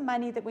is some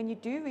money that when you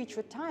do reach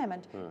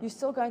retirement, you're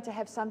still going to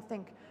have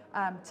something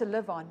to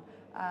live on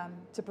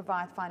to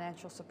provide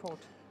financial support.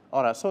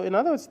 All right, so in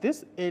other words,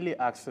 this early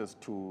access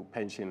to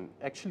pension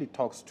actually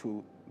talks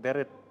to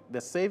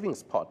the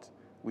savings pot,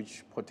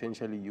 which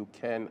potentially you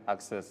can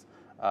access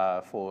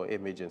for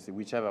emergency,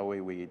 whichever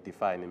way we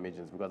define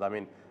emergency. Because I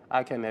mean,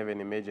 I can have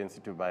an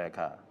emergency to buy a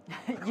car.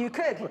 You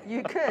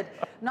could.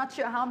 Not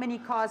sure how many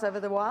cars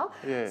over the while.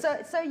 Yes.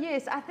 So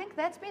yes, I think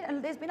there's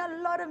been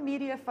a lot of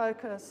media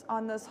focus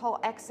on this whole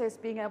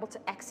being able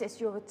to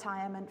access your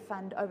retirement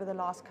fund over the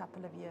last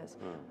couple of years,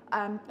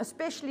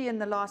 especially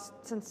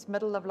since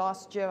middle of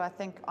last year, I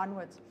think,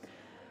 onwards.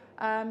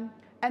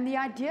 And the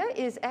idea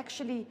is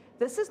actually,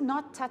 this is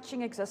not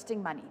touching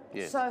existing money.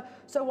 Yes.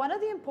 So one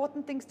of the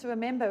important things to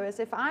remember is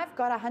if I've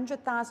got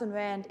 100,000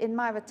 Rand in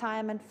my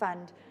retirement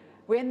fund,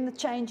 when the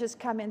changes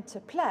come into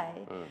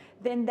play,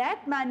 then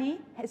that money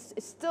is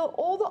still,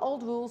 all the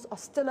old rules are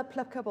still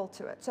applicable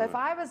to it. So if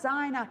I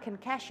resign, I can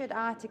cash it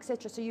out,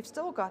 etc. So you've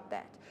still got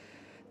that.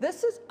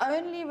 This is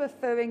only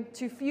referring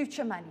to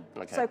future money,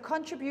 so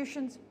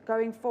contributions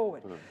going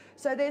forward.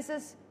 So there's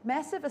this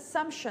massive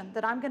assumption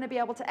that I'm going to be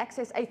able to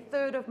access a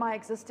third of my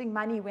existing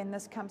money when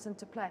this comes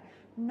into play.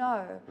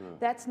 No,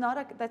 that's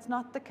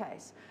not the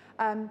case.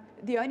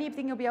 The only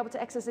thing you'll be able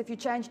to access if you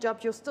change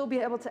jobs, you'll still be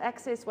able to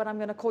access what I'm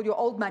going to call your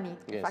old money,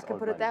 if I can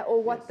put it that,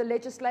 or what the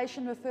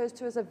legislation refers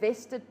to as a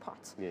vested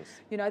pot. Yes.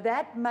 You know,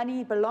 that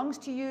money belongs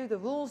to you, the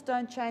rules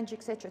don't change,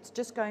 etc. It's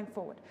just going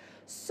forward.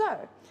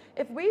 So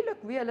if we look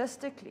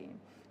realistically,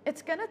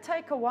 it's going to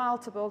take a while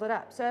to build it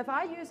up. So if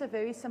I use a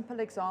very simple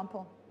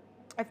example,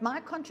 if my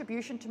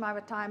contribution to my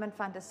retirement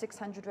fund is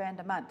 600 Rand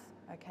a month,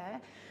 okay,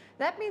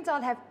 that means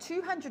I'll have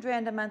 200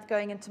 Rand a month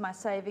going into my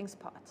savings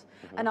pot,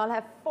 and I'll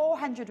have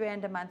 400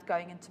 Rand a month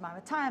going into my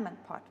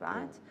retirement pot,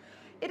 right?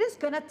 It is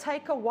going to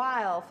take a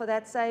while for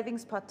that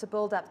savings pot to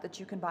build up that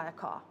you can buy a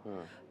car.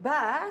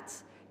 But,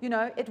 you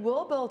know, it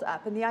will build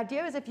up. And the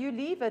idea is if you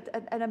leave it,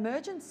 an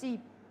emergency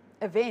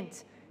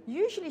event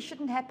usually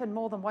shouldn't happen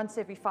more than once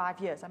every 5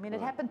 years. I mean,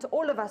 it happened to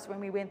all of us when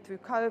we went through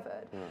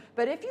COVID.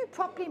 But if you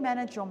properly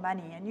manage your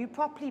money and you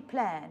properly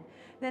plan,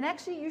 then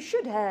actually you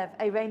should have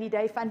a rainy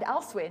day fund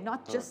elsewhere,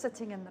 not just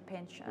sitting in the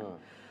pension.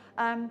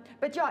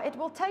 But yeah, it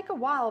will take a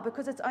while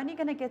because it's only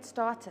going to get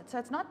started. So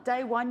it's not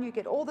day one you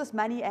get all this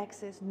money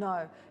access.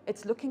 No,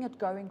 it's looking at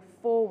going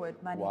forward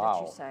money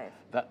that you save.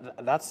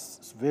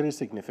 That's very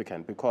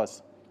significant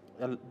because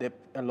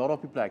a lot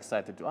of people are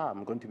excited to,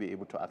 I'm going to be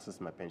able to access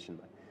my pension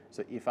money.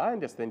 So if I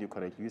understand you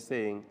correctly, you're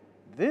saying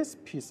this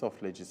piece of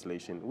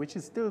legislation, which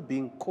is still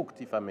being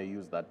cooked, if I may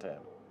use that term,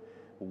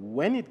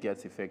 when it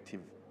gets effective,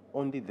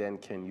 only then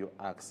can you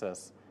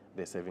access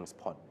the savings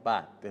pot.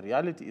 But the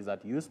reality is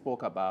that you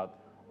spoke about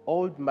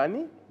old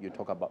money, you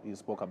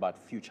spoke about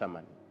future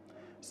money.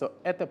 So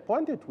at the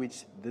point at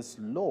which this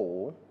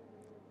law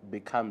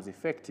becomes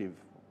effective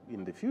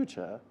in the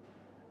future,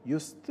 you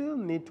still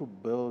need to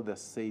build a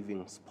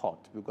savings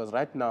pot because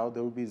right now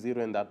there will be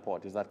zero in that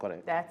pot. Is that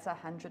correct? That's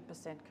 100%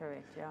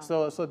 correct, yeah.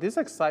 So this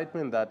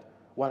excitement that,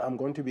 well, I'm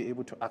going to be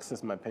able to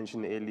access my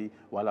pension early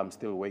while I'm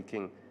still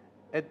working,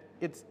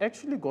 it's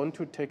actually going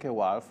to take a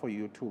while for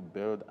you to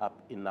build up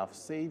enough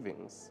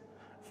savings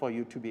for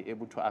you to be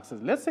able to access.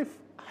 Let's say,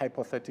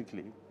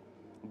 hypothetically,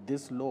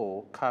 this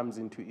law comes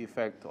into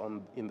effect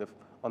on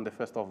the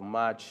 1st of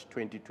March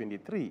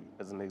 2023,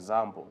 as an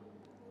example.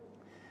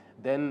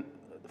 Then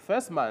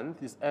first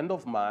month is end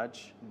of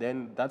March,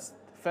 then that's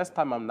the first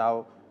time I'm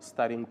now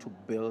starting to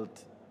build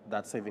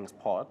that savings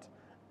pot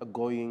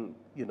going,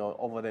 you know,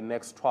 over the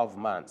next 12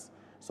 months.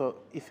 So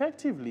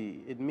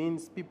effectively, it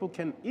means people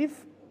can,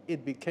 if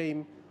it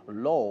became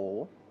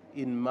law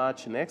in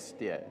March next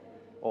year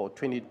or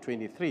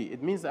 2023,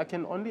 it means I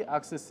can only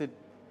access it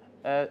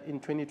in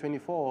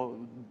 2024,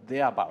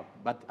 thereabout.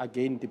 But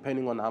again,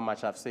 depending on how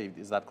much I've saved.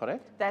 Is that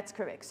correct? That's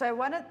correct. So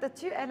one of the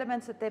two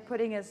elements that they're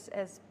putting as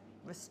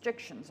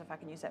restrictions, if I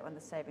can use that one,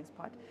 the savings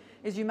pot,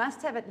 is you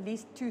must have at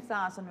least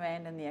 2,000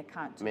 Rand in the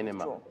account to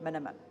withdraw.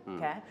 Minimum,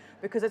 okay?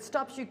 Because it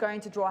stops you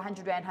going to draw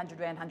 100 Rand, 100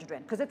 Rand, 100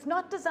 Rand, because it's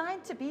not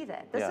designed to be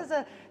that.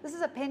 This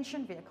is a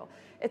pension vehicle.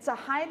 It's a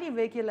highly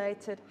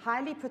regulated,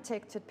 highly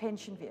protected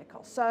pension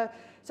vehicle. So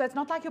it's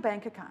not like your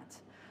bank account.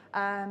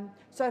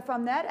 So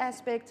from that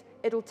aspect,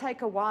 it'll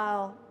take a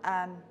while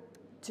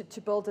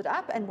to build it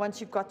up, and once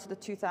you've got to the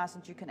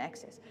 2,000, you can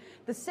access.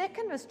 The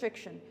second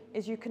restriction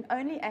is you can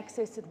only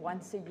access it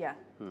once a year.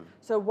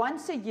 So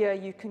once a year,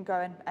 you can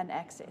go and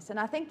access. And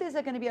I think there's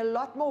going to be a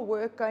lot more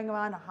work going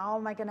around. How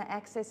am I going to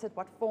access it?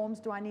 What forms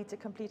do I need to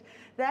complete?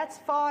 That's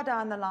far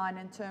down the line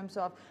in terms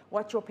of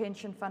what your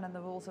pension fund and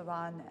the rules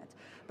around that.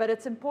 But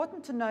it's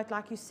important to note,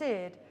 like you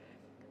said,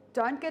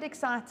 don't get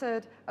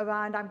excited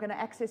around, I'm going to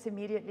access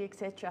immediately,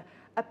 etc.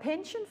 A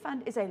pension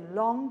fund is a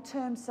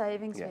long-term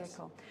savings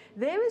vehicle.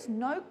 There is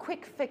no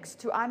quick fix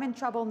to, I'm in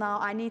trouble now,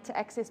 I need to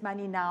access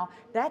money now.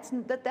 That's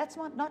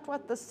not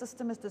what this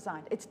system is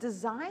designed. It's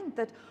designed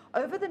that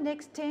over the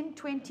next 10,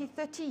 20,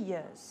 30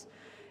 years,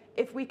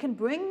 if we can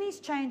bring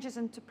these changes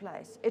into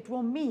place, it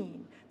will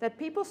mean that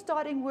people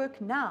starting work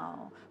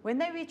now, when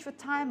they reach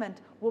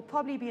retirement, will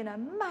probably be in a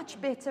much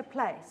better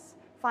place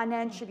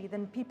financially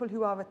than people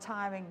who are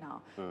retiring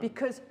now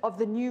because of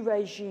the new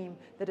regime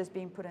that is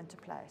being put into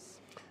place.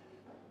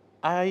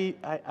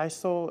 I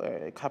saw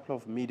a couple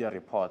of media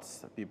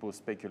reports, people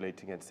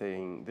speculating and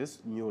saying this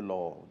new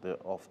law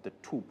of the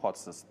two-pot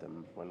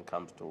system when it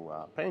comes to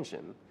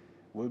pension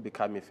will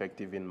become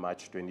effective in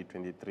March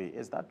 2023.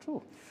 Is that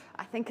true?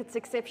 I think it's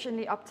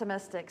exceptionally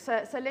optimistic.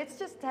 So let's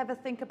just have a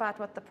think about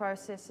what the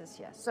process is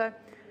here. So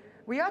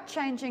we are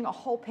changing a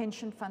whole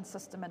pension fund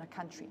system in a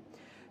country.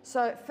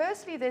 So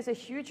firstly, there's a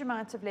huge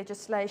amount of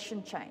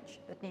legislation change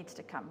that needs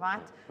to come,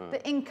 right?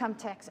 The Income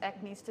Tax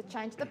Act needs to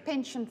change. The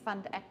Pension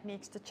Fund Act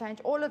needs to change.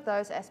 All of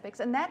those aspects.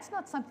 And that's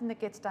not something that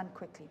gets done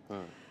quickly.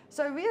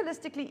 So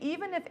realistically,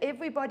 even if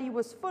everybody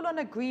was full on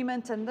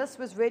agreement and this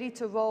was ready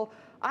to roll,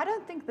 I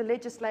don't think the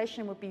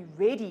legislation would be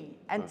ready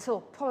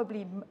until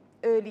probably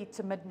early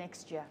to mid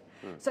next year.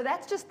 So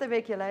that's just the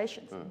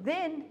regulations.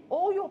 Then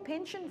all your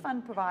pension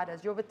fund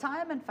providers, your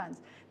retirement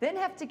funds, then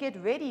have to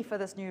get ready for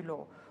this new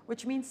law,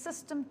 which means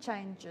system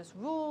changes,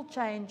 rule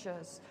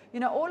changes,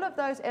 all of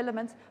those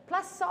elements,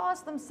 plus SARS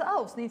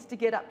themselves needs to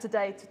get up to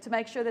date to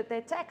make sure that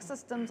their tax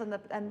systems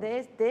and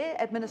their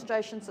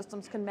administration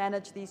systems can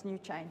manage these new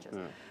changes.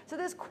 So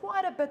there's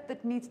quite a bit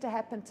that needs to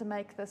happen to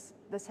make this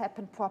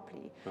happen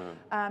properly.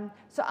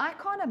 So I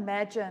can't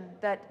imagine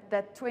that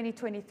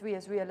 2023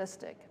 is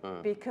realistic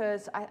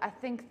because I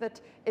think that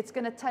it's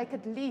going to take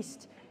at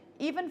least,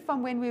 even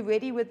from when we're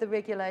ready with the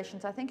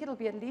regulations, I think it'll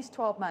be at least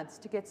 12 months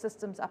to get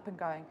systems up and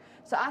going.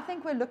 So I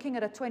think we're looking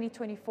at a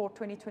 2024,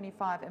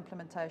 2025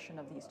 implementation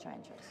of these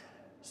changes.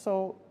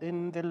 So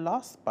in the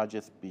last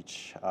budget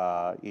speech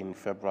in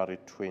February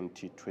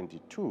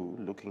 2022,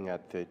 looking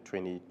at the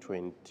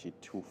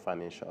 2022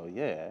 financial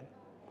year,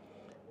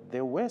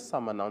 there were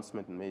some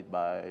announcements made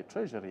by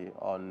Treasury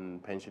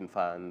on pension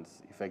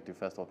funds effective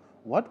 1st of.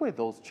 What were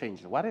those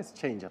changes? What has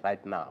changed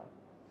right now?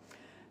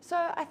 So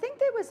I think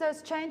there was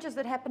those changes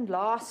that happened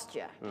last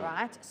year,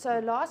 right? So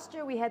last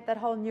year we had that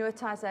whole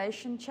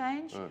annuitization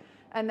change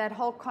and that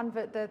whole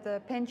the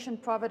pension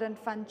provident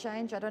fund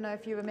change. I don't know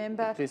if you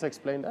remember. Please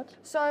explain that.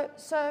 So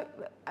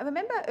I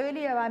remember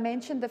earlier I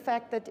mentioned the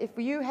fact that if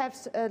you have,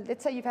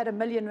 let's say you've had R1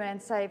 million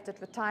saved at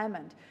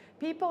retirement,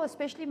 people,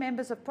 especially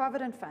members of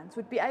provident funds,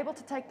 would be able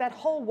to take that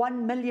whole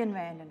R1 million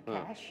in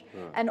cash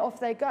and off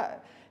they go.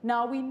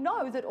 Now, we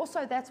know that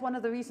also that's one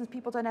of the reasons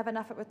people don't have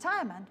enough at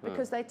retirement,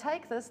 because they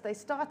take this, they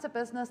start a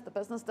business, the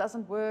business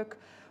doesn't work,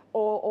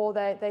 or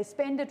they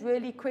spend it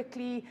really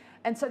quickly,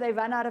 and so they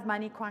run out of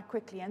money quite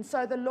quickly. And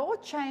so the law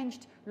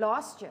changed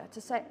last year to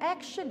say,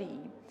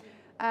 actually,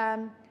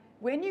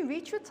 when you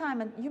reach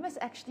retirement, you must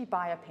actually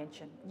buy a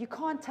pension. You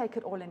can't take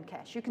it all in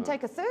cash. You can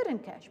take a third in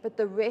cash, but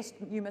the rest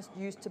you must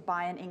use to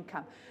buy an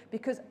income.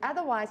 Because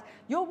otherwise,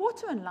 your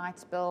water and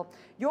lights bill,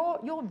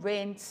 your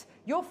rent,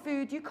 your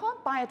food, you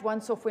can't buy it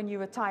once off when you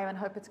retire and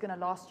hope it's going to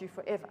last you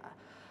forever.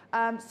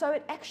 So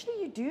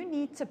you do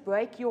need to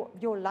break your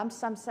lump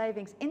sum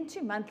savings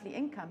into monthly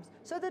incomes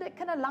so that it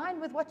can align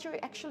with what your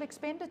actual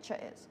expenditure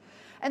is.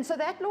 And so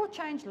that law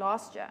changed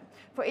last year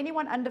for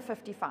anyone under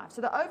 55. So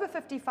the over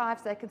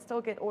 55s, they can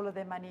still get all of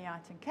their money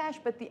out in cash,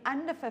 but the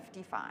under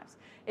 55s,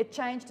 it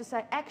changed to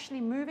say, actually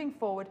moving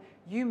forward,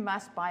 you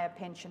must buy a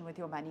pension with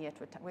your money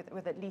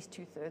with at least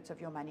 2/3 of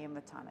your money in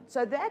retirement.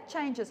 So that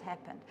change has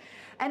happened.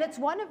 And it's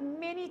one of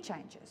many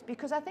changes,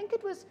 because I think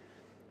it was,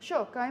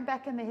 sure, going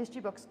back in the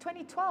history books,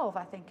 2012,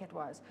 I think it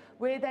was,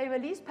 where they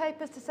released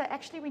papers to say,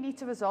 actually, we need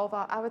to resolve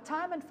our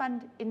retirement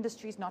fund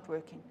industry is not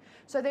working.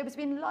 So there's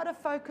been a lot of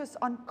focus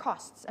on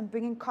costs and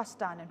bringing costs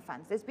down in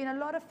funds. There's been a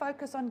lot of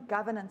focus on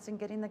governance and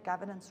getting the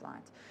governance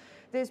right.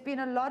 There's been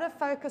a lot of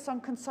focus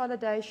on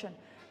consolidation,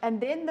 and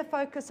then the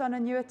focus on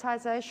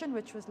annuitization,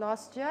 which was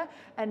last year,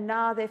 and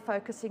now they're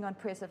focusing on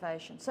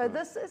preservation. So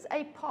this is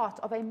a part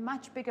of a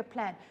much bigger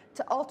plan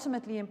to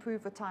ultimately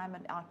improve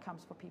retirement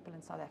outcomes for people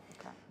in South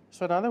Africa.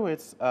 So in other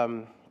words,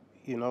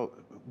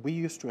 we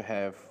used to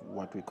have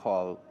what we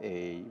call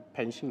a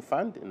pension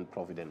fund and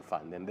provident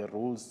fund, and the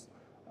rules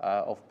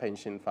of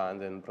pension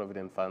funds and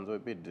provident funds were a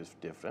bit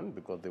different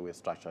because they were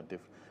structured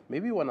different.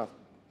 Maybe you want to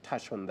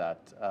touch on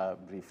that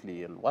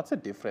briefly, and what's the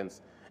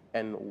difference,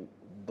 and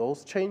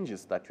those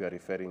changes that you are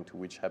referring to,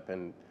 which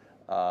happened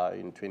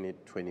in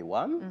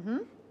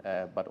 2021,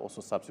 but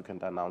also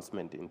subsequent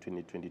announcement in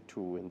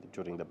 2022 and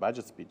during the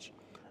budget speech.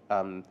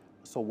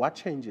 So what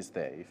changes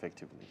there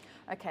effectively?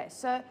 Okay,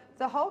 so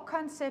the whole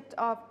concept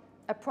of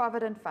a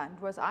provident fund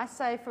was, I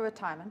save for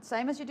retirement,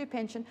 same as you do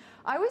pension.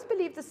 I always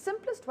believe the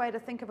simplest way to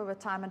think of a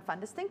retirement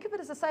fund is think of it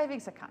as a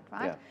savings account,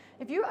 right? Yeah.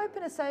 If you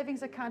open a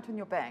savings account in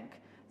your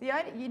bank,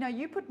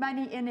 you put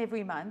money in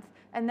every month,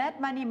 and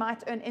that money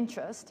might earn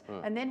interest,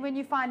 and then when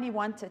you finally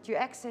want it, you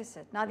access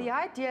it. Now, the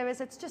idea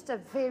is it's just a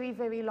very,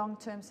 very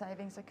long-term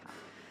savings account.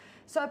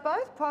 So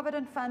both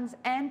provident funds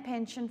and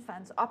pension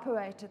funds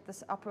operate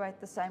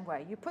the same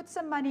way. You put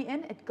some money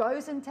in, it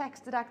goes in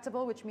tax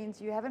deductible, which means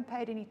you haven't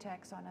paid any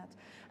tax on it,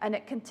 and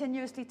it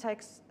continuously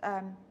takes,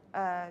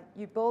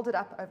 you build it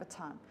up over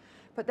time.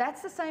 But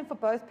that's the same for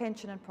both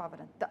pension and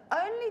provident. The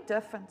only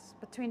difference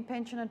between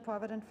pension and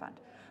provident fund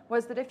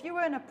was that if you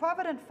were in a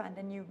provident fund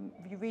and you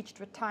reached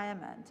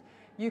retirement,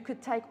 you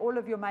could take all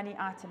of your money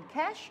out in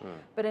cash,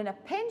 but in a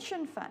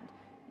pension fund,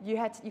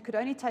 you could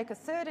only take a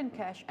third in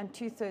cash and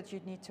 2/3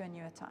 you'd need to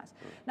annuitize.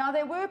 Now,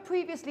 there were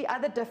previously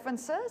other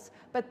differences,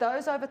 but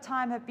those over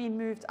time have been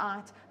moved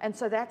out, and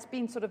so that's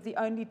been sort of the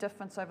only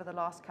difference over the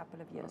last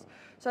couple of years.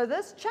 So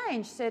this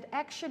change said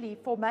actually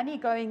for money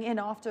going in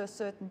after a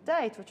certain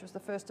date, which was the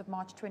 1st of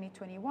March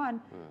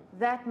 2021,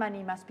 that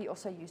money must be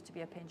also used to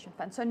be a pension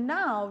fund. So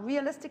now,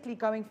 realistically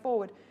going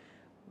forward,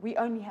 we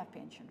only have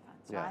pension funds.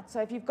 Right?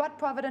 So if you've got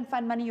provident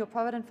fund money, your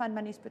provident fund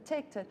money is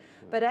protected.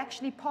 But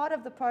actually part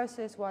of the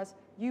process was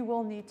you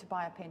will need to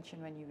buy a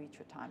pension when you reach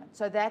retirement.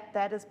 So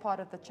that is part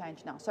of the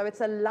change now. So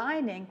it's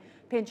aligning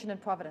pension and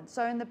provident.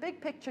 So in the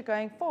big picture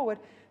going forward,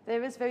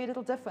 there is very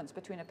little difference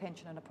between a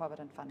pension and a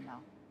provident fund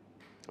now.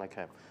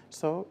 Okay.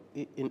 So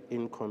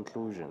in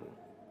conclusion,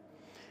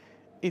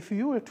 if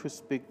you were to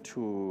speak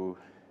to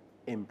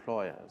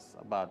employers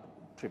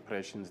about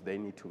preparations they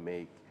need to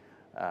make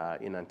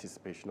in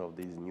anticipation of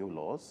these new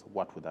laws,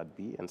 what would that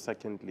be? And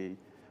secondly,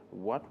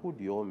 what would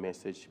your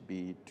message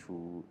be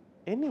to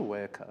any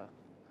worker,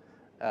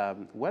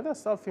 whether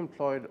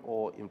self-employed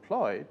or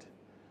employed?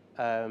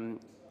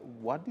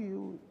 What do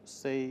you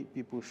say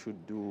people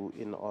should do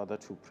in order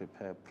to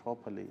prepare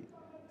properly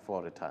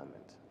for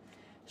retirement?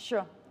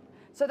 Sure.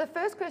 So the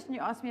first question you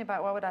asked me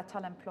about, what would I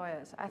tell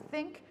employers? I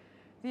think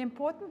the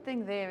important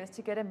thing there is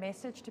to get a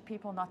message to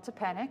people not to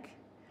panic.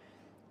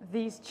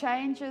 These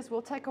changes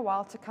will take a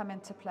while to come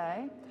into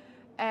play,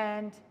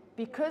 and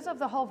because of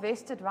the whole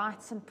vested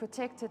rights and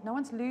protected, no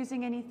one's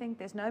losing anything,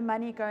 there's no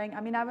money going.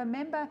 I mean, I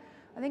remember,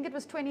 I think it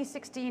was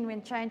 2016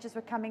 when changes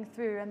were coming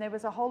through, and there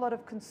was a whole lot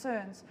of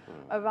concerns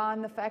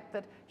around the fact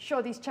that,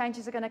 sure, these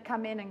changes are going to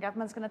come in and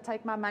government's going to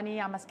take my money,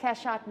 I must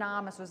cash out now,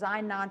 I must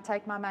resign now and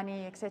take my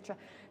money, etc.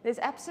 There's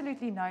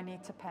absolutely no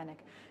need to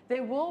panic.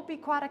 There will be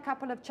quite a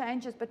couple of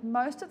changes, but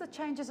most of the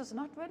changes is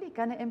not really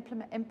going to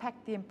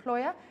impact the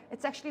employer.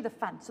 It's actually the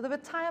fund. So the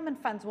retirement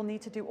funds will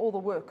need to do all the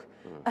work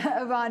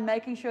around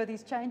making sure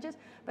these changes,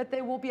 but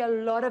there will be a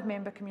lot of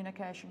member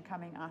communication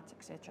coming out,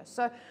 etc.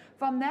 So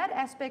from that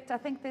aspect, I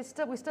think we're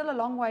still a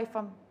long way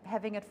from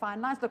having it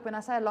finalized. Look, when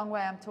I say a long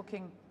way, I'm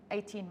talking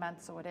 18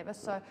 months or whatever.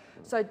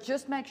 So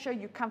just make sure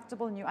you're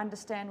comfortable and you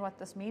understand what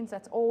this means.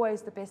 That's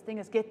always the best thing,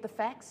 is get the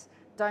facts.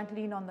 Don't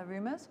lean on the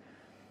rumors.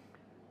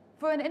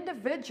 For an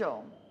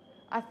individual,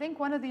 I think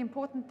one of the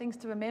important things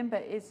to remember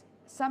is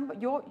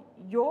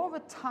your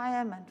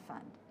retirement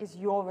fund is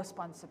your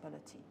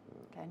responsibility.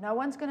 Okay? No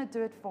one's going to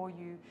do it for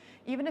you.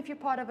 Even if you're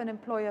part of an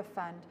employer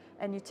fund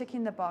and you're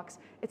ticking the box,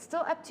 it's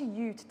still up to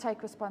you to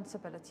take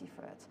responsibility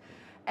for it.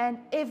 And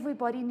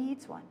everybody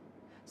needs one.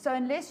 So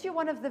unless you're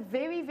one of the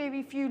very,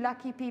 very few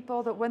lucky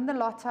people that win the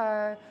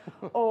lotto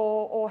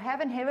or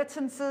have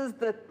inheritances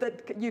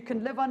that you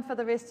can live on for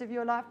the rest of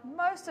your life,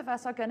 most of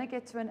us are going to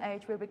get to an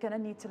age where we're going to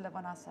need to live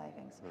on our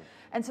savings.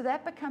 And so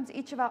that becomes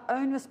each of our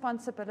own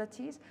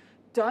responsibilities.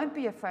 Don't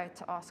be afraid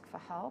to ask for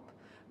help,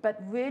 but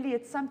really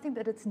it's something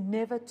that it's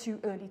never too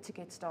early to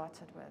get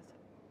started with.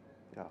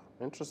 Yeah,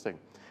 interesting.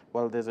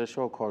 Well, there's a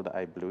show called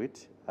I Blew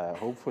It.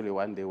 Hopefully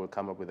one day we'll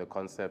come up with a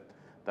concept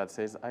that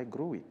says I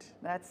grew it.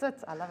 That's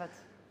it. I love it.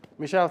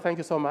 Michelle, thank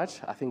you so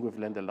much. I think we've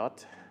learned a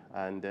lot.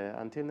 And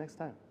until next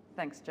time.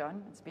 Thanks,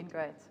 John. It's been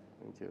great.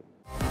 Thank you.